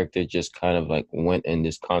the character just kind of like went in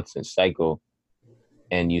this constant cycle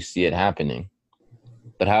and you see it happening.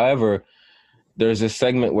 But however, there's a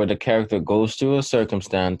segment where the character goes through a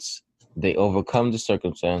circumstance, they overcome the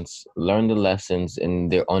circumstance, learn the lessons,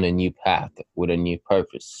 and they're on a new path with a new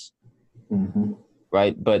purpose. Mm-hmm.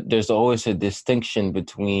 Right? But there's always a distinction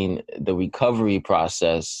between the recovery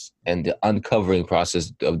process and the uncovering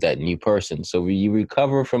process of that new person. So you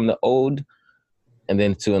recover from the old and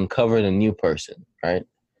then to uncover the new person, right?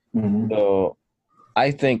 Mm-hmm. So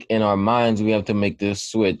I think in our minds, we have to make this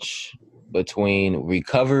switch between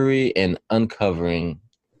recovery and uncovering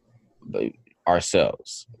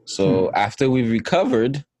ourselves. So after we've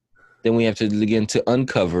recovered, then we have to begin to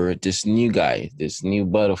uncover this new guy, this new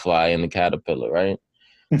butterfly in the caterpillar, right?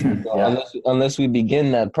 Yeah. So unless we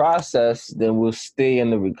begin that process, then we'll stay in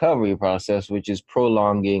the recovery process, which is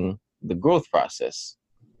prolonging the growth process.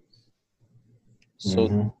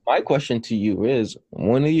 So my question to you is,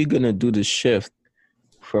 when are you going to do the shift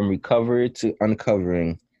from recovery to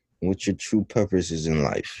uncovering what your true purpose is in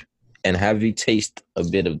life? And have you tasted a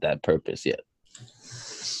bit of that purpose yet?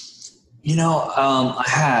 I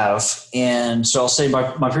have. And so I'll say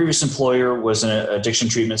my previous employer was an addiction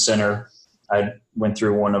treatment center. I went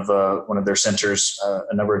through one of their centers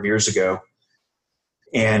a number of years ago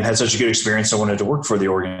and had such a good experience. I wanted to work for the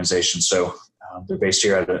organization. So they're based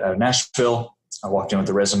here out of Nashville. I walked in with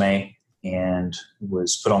a resume and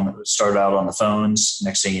started out on the phones.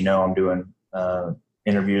 Next thing you know, I'm doing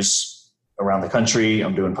interviews around the country.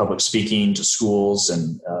 I'm doing public speaking to schools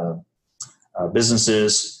and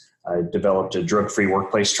businesses. I developed a drug-free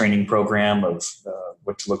workplace training program of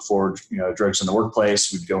what to look for, drugs in the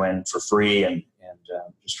workplace. We'd go in for free and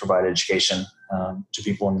just provide education to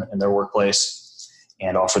people in their workplace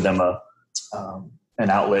and offer them an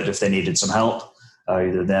outlet if they needed some help,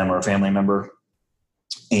 either them or a family member,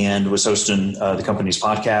 and was hosting the company's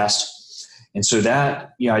podcast. And so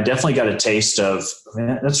that, I definitely got a taste of,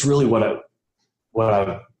 that's really what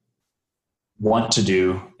I want to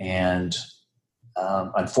do. And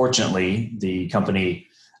unfortunately, the company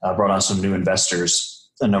brought on some new investors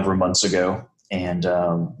a number of months ago and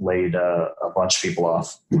laid a bunch of people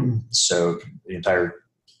off. So the entire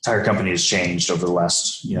company has changed over the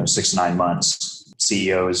last 6 to 9 months.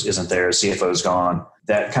 CEO isn't there, CFO is gone.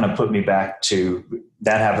 That kind of put me back to,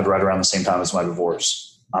 that happened right around the same time as my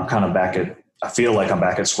divorce. I'm kind of I feel like I'm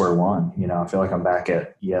back at square one. I feel like I'm back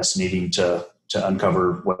at, needing to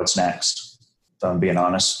uncover what's next. If I'm being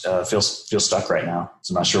honest, feel stuck right now.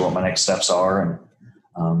 So I'm not sure what my next steps are.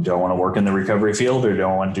 And do I want to work in the recovery field, or do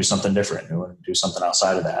I want to do something different? Do I want to do something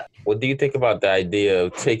outside of that? What do you think about the idea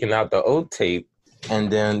of taking out the old tape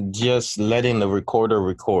and then just letting the recorder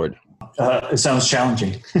record? It sounds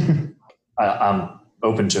challenging. I'm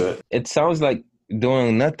open to it. It sounds like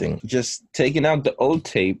doing nothing, just taking out the old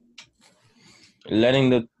tape, letting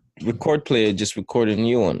the record player just record a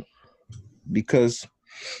new one. Because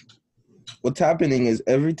what's happening is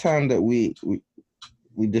every time that we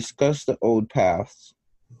discuss the old paths,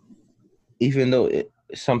 even though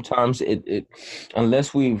sometimes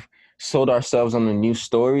unless we've sold ourselves on a new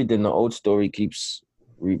story, then the old story keeps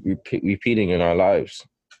repeating in our lives.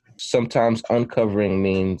 Sometimes uncovering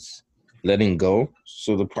means letting go.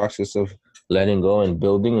 So the process of letting go and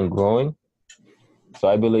building and growing. So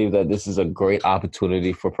I believe that this is a great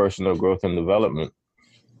opportunity for personal growth and development.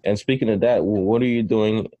 And speaking of that, what are you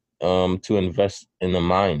doing to invest in the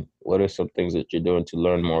mind? What are some things that you're doing to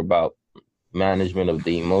learn more about management of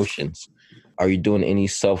the emotions? Are you doing any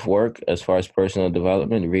self-work as far as personal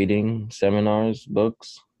development, reading, seminars,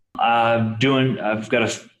 books? I've got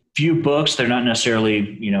a few books. They're not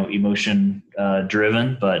necessarily, emotion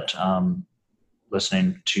driven, but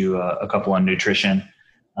listening to a couple on nutrition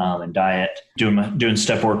and diet, doing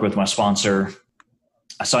step work with my sponsor.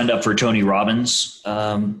 I signed up for Tony Robbins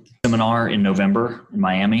seminar in November in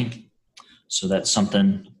Miami. So that's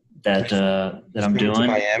something that I'm doing. To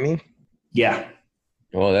Miami? Yeah.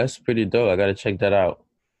 Well, that's pretty dope. I got to check that out.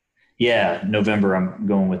 Yeah, November I'm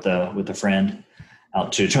going with a friend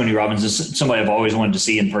out to Tony Robbins. Is somebody I've always wanted to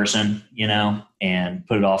see in person, and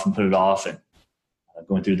put it off. And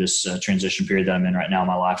going through this transition period that I'm in right now in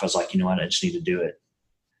my life, I was like, you know what, I just need to do it.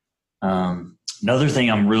 Another thing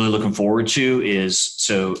I'm really looking forward to is,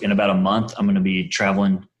 so in about a month, I'm going to be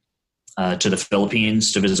traveling to the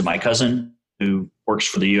Philippines to visit my cousin who works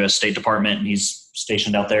for the U.S. State Department, and he's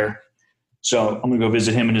stationed out there. So I'm going to go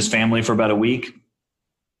visit him and his family for about a week.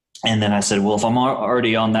 And then I said, well, if I'm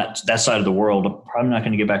already on that side of the world, I'm probably not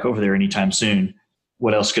going to get back over there anytime soon.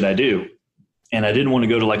 What else could I do? And I didn't want to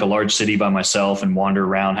go to like a large city by myself and wander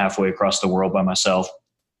around halfway across the world by myself.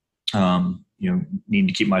 Need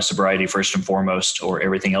to keep my sobriety first and foremost, or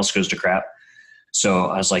everything else goes to crap. So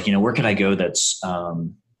I was like, where could I go that's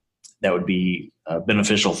that would be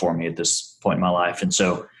beneficial for me at this point in my life? And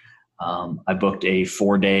so I booked a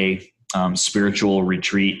 4-day spiritual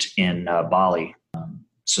retreat in Bali.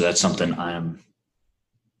 So that's something I'm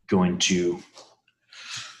going to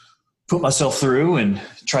put myself through and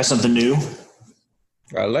try something new.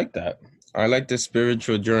 I like that. I like the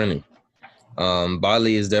spiritual journey.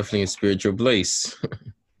 Bali is definitely a spiritual place.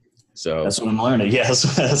 So that's what I'm learning.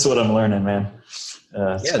 Yes, that's what I'm learning, man.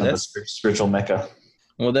 That's a spiritual mecca.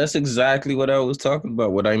 Well, that's exactly what I was talking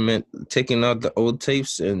about. What I meant, taking out the old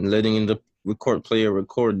tapes and letting the record player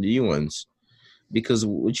record new ones. Because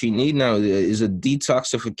what you need now is a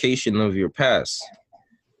detoxification of your past.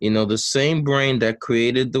 The same brain that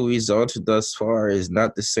created the results thus far is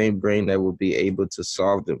not the same brain that will be able to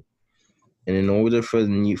solve them. And in order for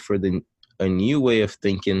a new way of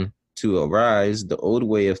thinking to arise, the old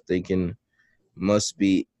way of thinking must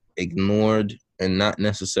be ignored and not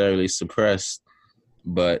necessarily suppressed,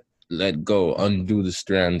 but let go, undo the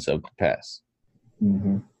strands of the past.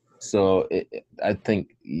 Mm-hmm. So I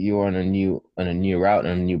think you're on a new route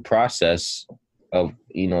and a new process of,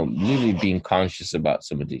 really being conscious about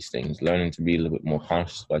some of these things, learning to be a little bit more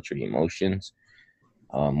conscious about your emotions,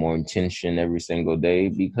 more intention every single day.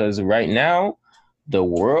 Because right now, the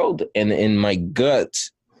world and in my gut,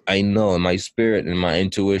 I know, in my spirit and my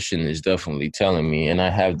intuition is definitely telling me, and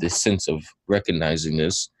I have this sense of recognizing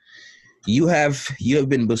this. You have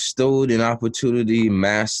been bestowed an opportunity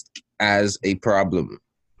masked as a problem.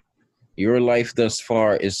 Your life thus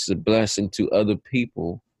far is a blessing to other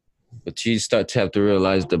people, but you start to have to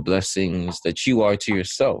realize the blessings that you are to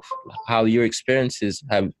yourself. How your experiences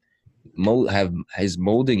is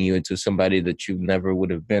molding you into somebody that you never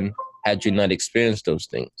would have been had you not experienced those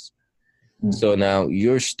things. Mm-hmm. So now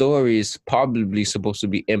your story is probably supposed to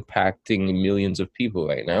be impacting millions of people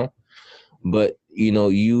right now, but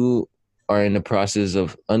you are in the process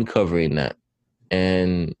of uncovering that,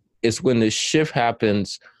 and it's when the shift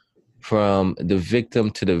happens from the victim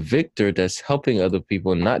to the victor that's helping other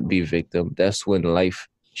people not be victim. That's when life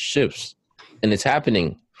shifts, and it's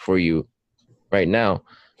happening for you right now.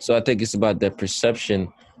 So I think it's about that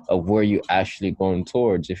perception of where you're actually going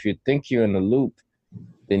towards. If you think you're in a loop,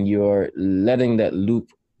 then you're letting that loop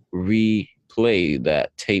replay,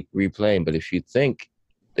 that tape replaying. But if you think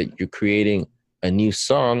that you're creating a new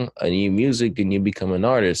song, a new music, then you become an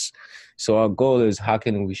artist. So our goal is, how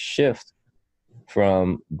can we shift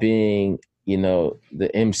from being, the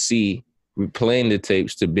MC replaying the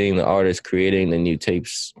tapes to being the artist creating the new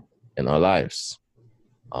tapes in our lives?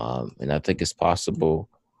 And I think it's possible.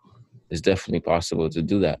 It's definitely possible to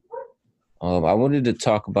do that. I wanted to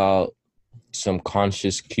talk about some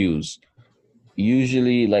conscious cues.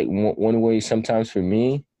 Usually, like one way, sometimes for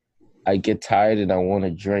me, I get tired and I want to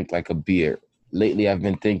drink like a beer. Lately, I've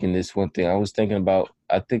been thinking this one thing.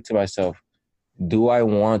 I think to myself, do I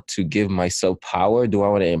want to give myself power? Do I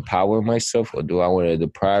want to empower myself, or do I want to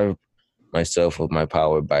deprive myself of my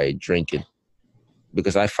power by drinking?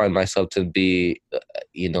 Because I find myself to be,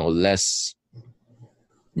 less,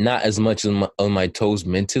 not as much on my toes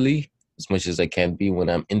mentally, as much as I can be when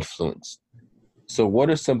I'm influenced. So what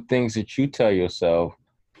are some things that you tell yourself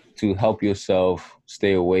to help yourself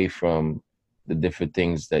stay away from the different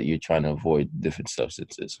things that you're trying to avoid, different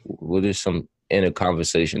substances? What are some inner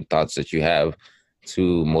conversation thoughts that you have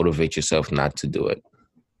to motivate yourself not to do it?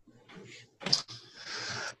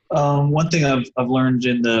 One thing I've learned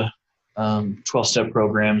in the 12-step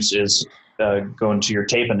programs is going to your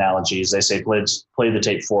tape analogies. They say play the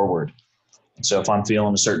tape forward. So if I'm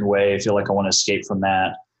feeling a certain way, I feel like I want to escape from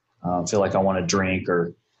that, feel like I want to drink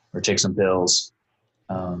or take some pills,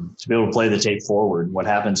 to be able to play the tape forward. What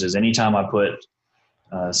happens is, anytime I put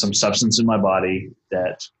some substance in my body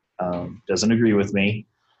that doesn't agree with me,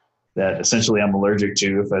 that essentially I'm allergic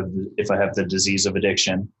to, if I have the disease of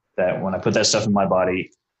addiction, that when I put that stuff in my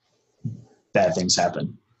body, bad things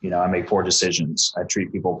happen. I make poor decisions. I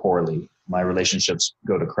treat people poorly. My relationships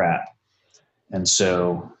go to crap. And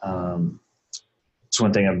so it's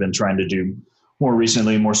one thing I've been trying to do more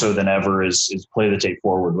recently, more so than ever, is play the tape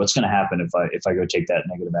forward. What's going to happen if I go take that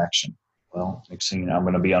negative action? well, next thing you know, I'm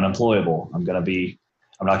going to be unemployable. I'm not going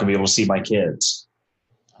to be able to see my kids.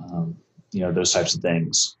 Those types of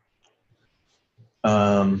things.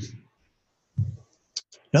 Another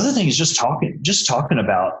thing is just talking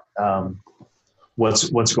about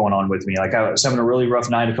what's going on with me. Like I was having a really rough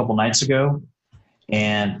night a couple nights ago,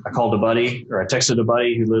 and I texted a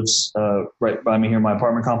buddy who lives right by me here in my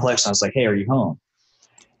apartment complex. And I was like, "Hey, are you home?"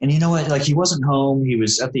 And you know what? Like, he wasn't home. He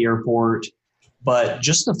was at the airport. But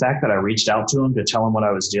just the fact that I reached out to him to tell him what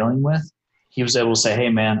I was dealing with, he was able to say, "Hey,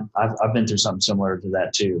 man, I've been through something similar to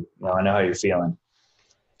that too. I know how you're feeling."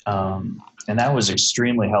 And that was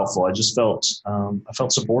extremely helpful. I just felt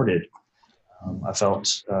supported. I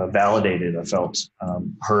felt validated. I felt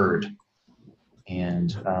heard.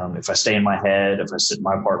 And if I stay in my head, if I sit in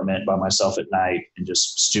my apartment by myself at night and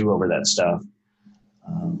just stew over that stuff,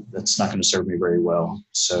 that's not going to serve me very well.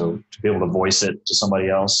 So to be able to voice it to somebody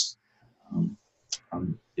else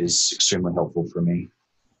is extremely helpful for me.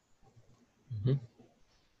 Mm-hmm.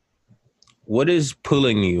 What is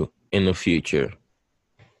pulling you in the future?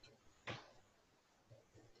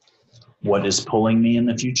 What is pulling me in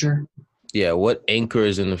the future? Yeah, what anchor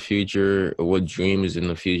is in the future, or what dream is in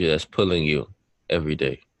the future that's pulling you every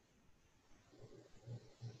day?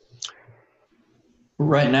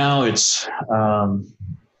 Right now, it's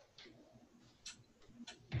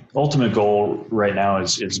ultimate goal right now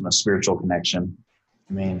is my spiritual connection.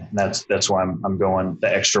 I mean, that's why I'm going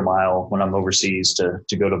the extra mile when I'm overseas to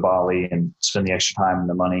go to Bali and spend the extra time and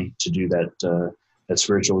the money to do that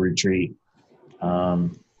spiritual retreat. I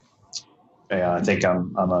think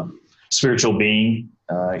I'm a spiritual being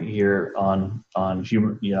here on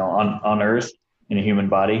human, on Earth in a human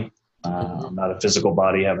body. I'm not a physical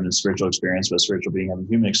body having a spiritual experience, but a spiritual being having a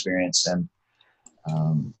human experience. And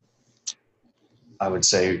I would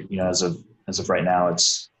say, as of right now,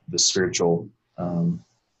 it's the spiritual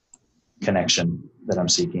connection that I'm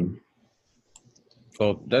seeking.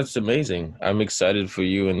 Well, that's amazing. I'm excited for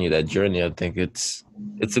you and that journey. I think it's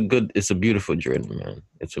a beautiful journey, man.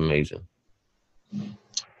 It's amazing.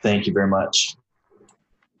 Thank you very much.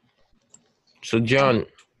 So, John,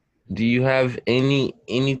 do you have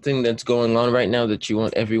anything that's going on right now that you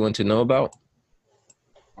want everyone to know about?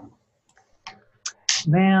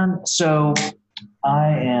 Man, so I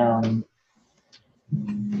am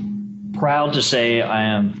proud to say I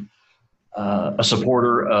am a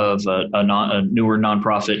supporter of a newer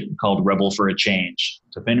nonprofit called Rebel for a Change.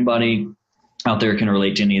 So if anybody out there can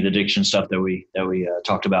relate to any of the addiction stuff that we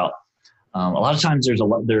talked about, a lot of times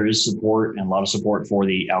there is support, and a lot of support for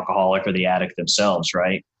the alcoholic or the addict themselves,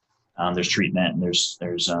 right? There's treatment, and there's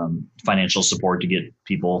financial support to get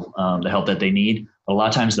people the help that they need. But a lot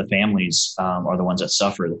of times the families are the ones that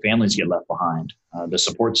suffer. The families get left behind. The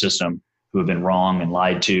support system, who have been wronged and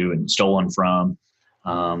lied to and stolen from,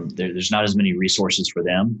 there's not as many resources for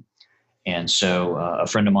them. And so a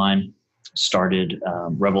friend of mine started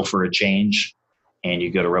Rebel for a Change, and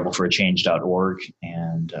you go to rebelforachange.org,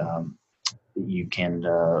 and you can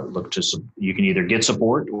you can either get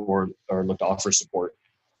support or look to offer support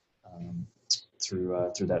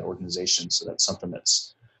through that organization. So that's something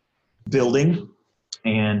that's building.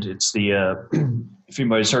 And it's if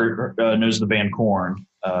anybody's knows the band Korn,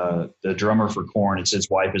 the drummer for Korn, it's his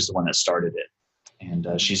wife is the one that started it. And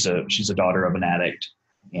she's a daughter of an addict,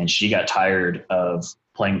 and she got tired of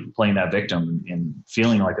playing that victim and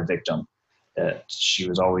feeling like a victim. That she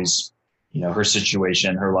was always, her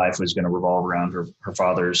situation, her life was going to revolve around her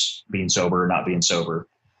father's being sober or not being sober.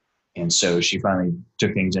 And so she finally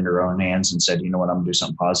took things into her own hands and said, "You know what, I'm going to do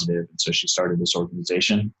something positive." And so she started this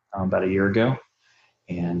organization about a year ago,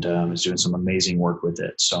 and is doing some amazing work with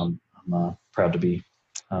it. So I'm proud to be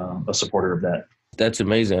a supporter of that. That's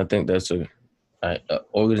amazing. I think that's an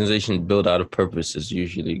organization built out of purpose is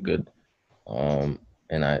usually good. And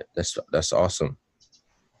that's awesome.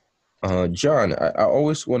 John, I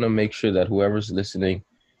always want to make sure that whoever's listening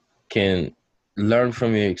can learn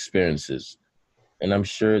from your experiences. And I'm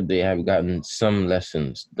sure they have gotten some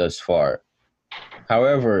lessons thus far.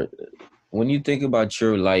 However, when you think about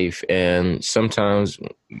your life, and sometimes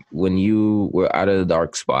when you were out of the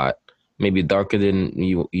dark spot, maybe darker than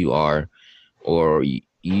you are, or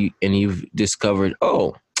you've discovered,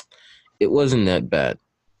 oh, it wasn't that bad.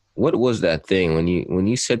 What was that thing when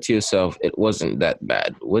you said to yourself, it wasn't that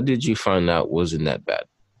bad? What did you find out wasn't that bad?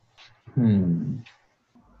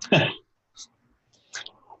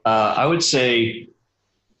 I would say,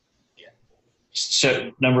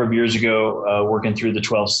 a number of years ago, working through the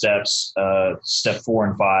 12 steps, step 4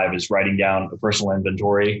 and 5 is writing down a personal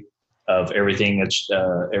inventory of everything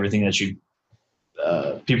that you,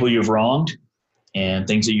 people you've wronged and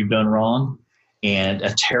things that you've done wrong. and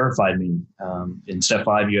it terrified me. In step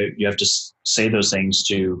 5, you have to say those things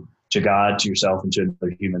to God, to yourself, and to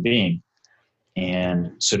another human being.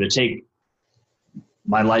 And so to take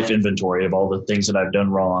my life inventory of all the things that I've done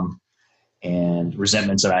wrong and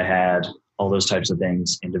resentments that I had, all those types of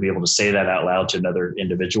things, and to be able to say that out loud to another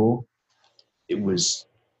individual, it was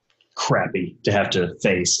crappy to have to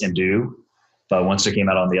face and do. But once it came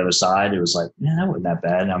out on the other side, it was like, man, that wasn't that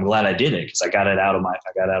bad. And I'm glad I did it, because I got it out of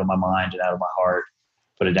my mind and out of my heart,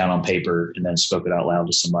 put it down on paper, and then spoke it out loud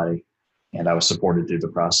to somebody. And I was supported through the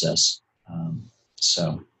process.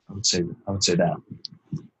 So I would say that.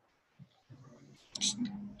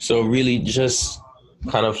 So really just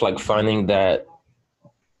kind of like finding that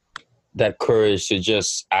courage to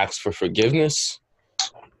just ask for forgiveness.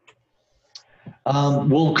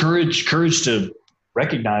 Well, courage to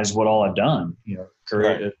recognize what all I've done,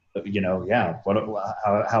 courage, right.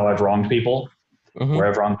 How I've wronged people, Mm-hmm. where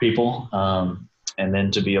I've wronged people. And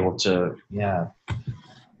then to be able to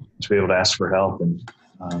ask for help and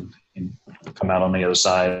come out on the other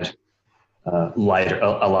side, lighter,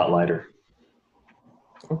 a lot lighter.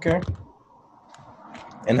 Okay.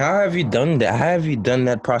 And how have you done that? How have you done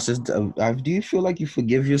that process? Do you feel like you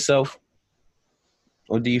forgive yourself,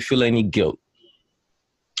 or do you feel any guilt?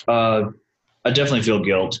 I definitely feel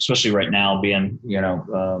guilt, especially right now, being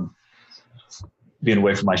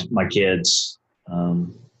away from my kids,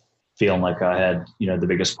 feeling like I had, the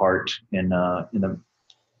biggest part in the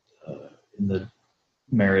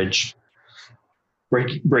marriage,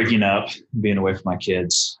 breaking up, being away from my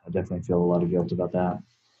kids. I definitely feel a lot of guilt about that.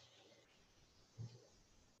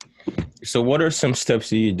 So what are some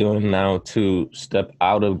steps that you're doing now to step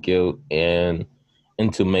out of guilt and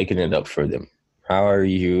into making it up for them? How are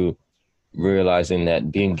you realizing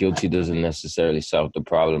that being guilty doesn't necessarily solve the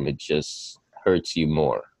problem? It just hurts you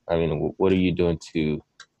more. I mean, what are you doing to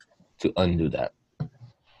undo that?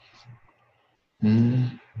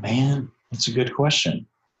 Man, that's a good question.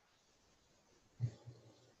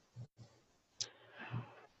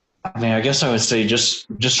 I mean, I guess I would say just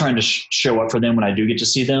trying to show up for them when I do get to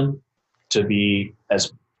see them, to be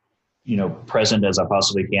as, present as I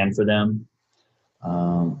possibly can for them.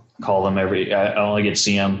 Call them I only get to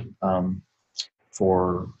see them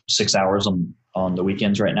for 6 hours on the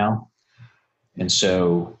weekends right now. And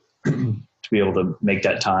so to be able to make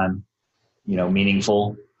that time,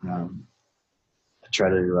 meaningful, I try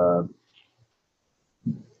to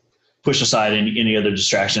push aside any other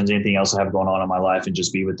distractions, anything else I have going on in my life, and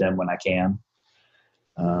just be with them when I can.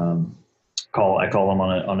 I call them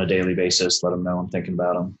on a daily basis, let them know I'm thinking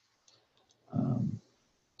about them.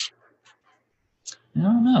 I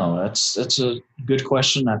don't know. That's a good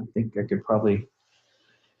question. I think I could probably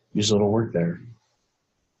use a little work there.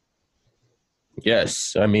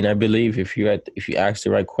 Yes, I mean, I believe if you ask the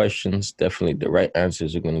right questions, definitely the right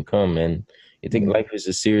answers are going to come. And I think life is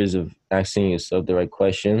a series of asking yourself the right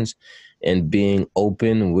questions and being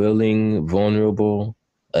open, willing, vulnerable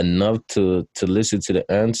enough to listen to the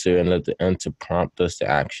answer and let the answer prompt us to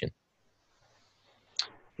action.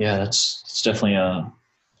 Yeah, it's definitely a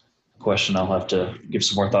question I'll have to give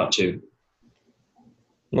some more thought to.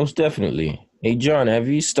 Most definitely. Hey, John, have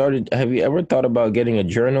you ever thought about getting a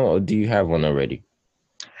journal, or do you have one already?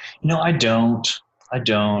 I don't. And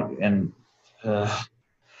I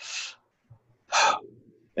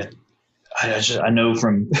know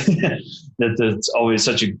from that it's always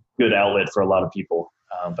such a good outlet for a lot of people,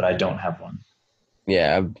 but I don't have one.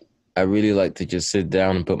 Yeah, I really like to just sit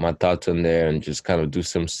down and put my thoughts in there and just kind of do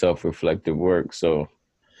some self-reflective work. So,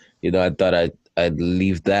 I thought I'd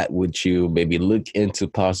leave that with you. Maybe look into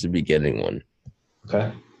possibly getting one.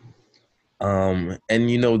 Okay. And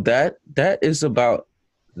that is about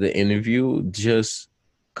the interview. Just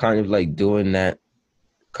kind of like doing that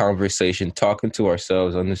conversation, talking to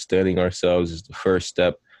ourselves, understanding ourselves is the first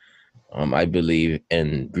step. I believe,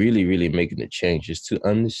 and really, really making the change is to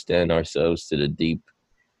understand ourselves to the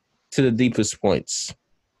deepest points.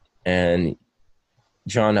 And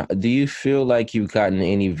John, do you feel like you've gotten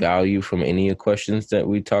any value from any of the questions that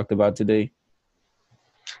we talked about today?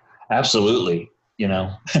 Absolutely.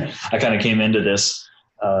 I kind of came into this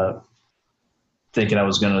thinking I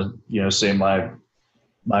was going to, say my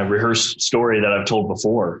rehearsed story that I've told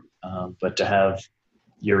before, but to have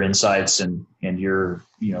your insights and your,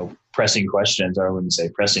 pressing questions, I wouldn't say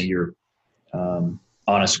pressing, your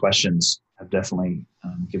honest questions have definitely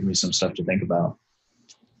given me some stuff to think about.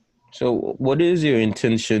 So what is your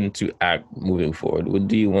intention to act moving forward? What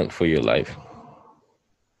do you want for your life?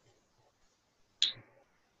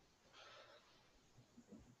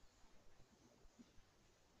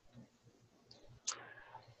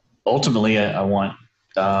 Ultimately, I want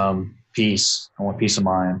peace. I want peace of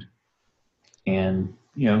mind, and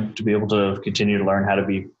to be able to continue to learn how to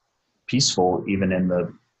be peaceful, even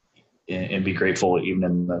and be grateful even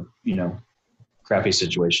in the crappy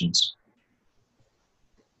situations.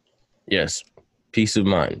 Yes, peace of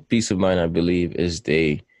mind. Peace of mind, I believe, is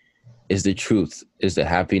the truth, is the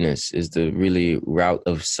happiness, is the really route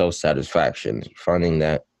of self-satisfaction. Finding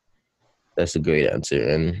that's a great answer.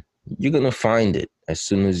 And you're going to find it as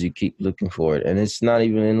soon as you keep looking for it. And it's not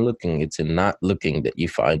even in looking, it's in not looking that you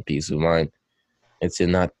find peace of mind. It's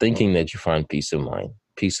in not thinking that you find peace of mind.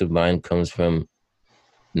 Peace of mind comes from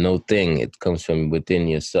no thing. It comes from within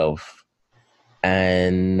yourself.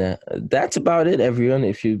 And that's about it, everyone.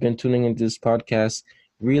 If you've been tuning into this podcast,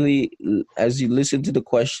 really, as you listen to the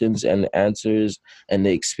questions and the answers and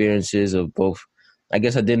the experiences of both, I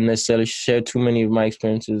guess I didn't necessarily share too many of my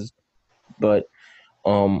experiences, but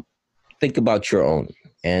think about your own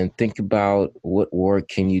and think about what work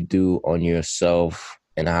can you do on yourself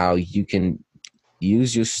and how you can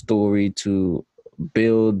use your story to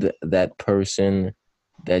build that person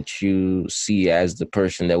that you see as the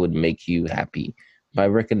person that would make you happy, by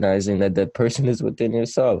recognizing that person is within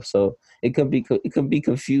yourself. So it can be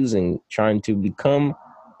confusing trying to become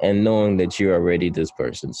and knowing that you're already this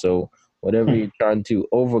person. So whatever you're trying to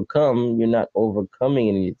overcome, you're not overcoming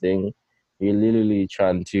anything. You're literally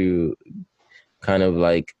trying to kind of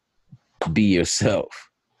like be yourself,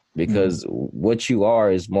 because what you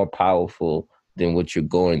are is more powerful than what you're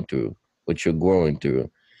going through, what you're growing through.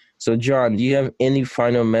 So, John, do you have any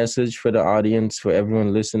final message for the audience, for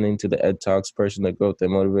everyone listening to the Ed Talks Personal Growth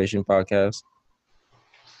and Motivation podcast?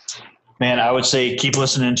 Man, I would say keep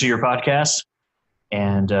listening to your podcast.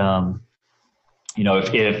 And,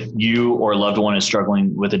 if you or a loved one is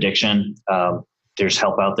struggling with addiction, there's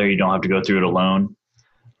help out there. You don't have to go through it alone.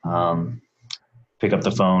 Pick up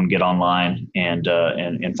the phone, get online, and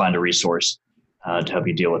find a resource to help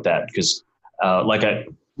you deal with that. Because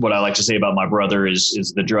what I like to say about my brother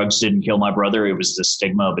is the drugs didn't kill my brother. It was the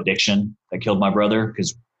stigma of addiction that killed my brother,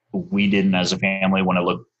 because we didn't, as a family, want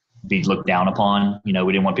to be looked down upon. We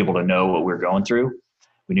didn't want people to know what we were going through.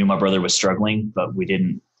 We knew my brother was struggling, but we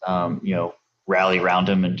didn't, rally around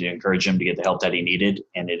him and to encourage him to get the help that he needed.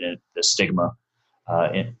 And the stigma,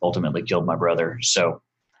 it ultimately killed my brother. So,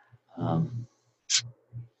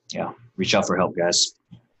 reach out for help, guys.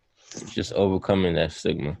 Just overcoming that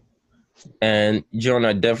stigma. And John,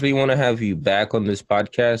 I definitely want to have you back on this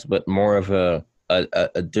podcast, but more of a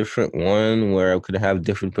different one where I could have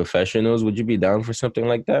different professionals. Would you be down for something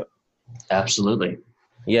like that? Absolutely.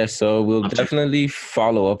 Yeah, so we'll definitely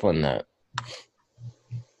follow up on that.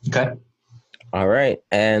 Okay. All right.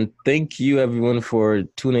 And thank you, everyone, for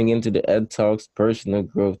tuning into the Ed Talks Personal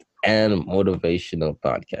Growth and Motivational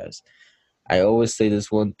Podcast. I always say this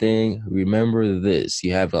one thing. Remember this.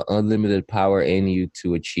 You have an unlimited power in you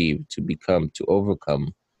to achieve, to become, to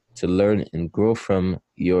overcome, to learn and grow from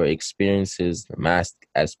your experiences masked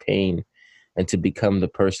as pain, and to become the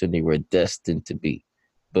person you were destined to be.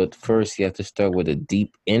 But first, you have to start with a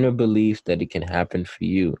deep inner belief that it can happen for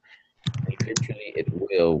you. Eventually, it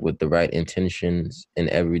will, with the right intentions and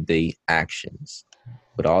everyday actions.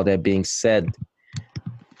 With all that being said,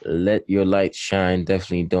 let your light shine.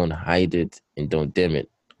 Definitely don't hide it and don't dim it.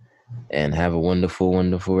 And have a wonderful,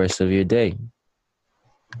 wonderful rest of your day.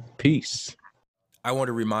 Peace. I want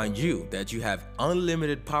to remind you that you have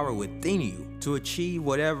unlimited power within you to achieve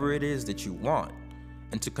whatever it is that you want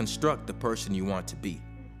and to construct the person you want to be.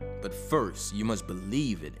 But first, you must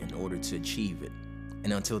believe it in order to achieve it.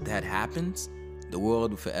 And until that happens, the world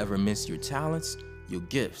will forever miss your talents, your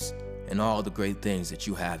gifts, and all the great things that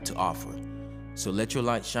you have to offer. So let your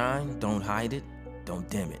light shine, don't hide it, don't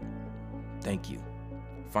dim it. Thank you.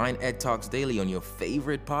 Find Ed Talks Daily on your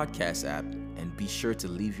favorite podcast app and be sure to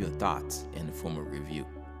leave your thoughts in the form of review.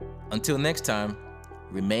 Until next time,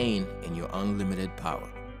 remain in your unlimited power.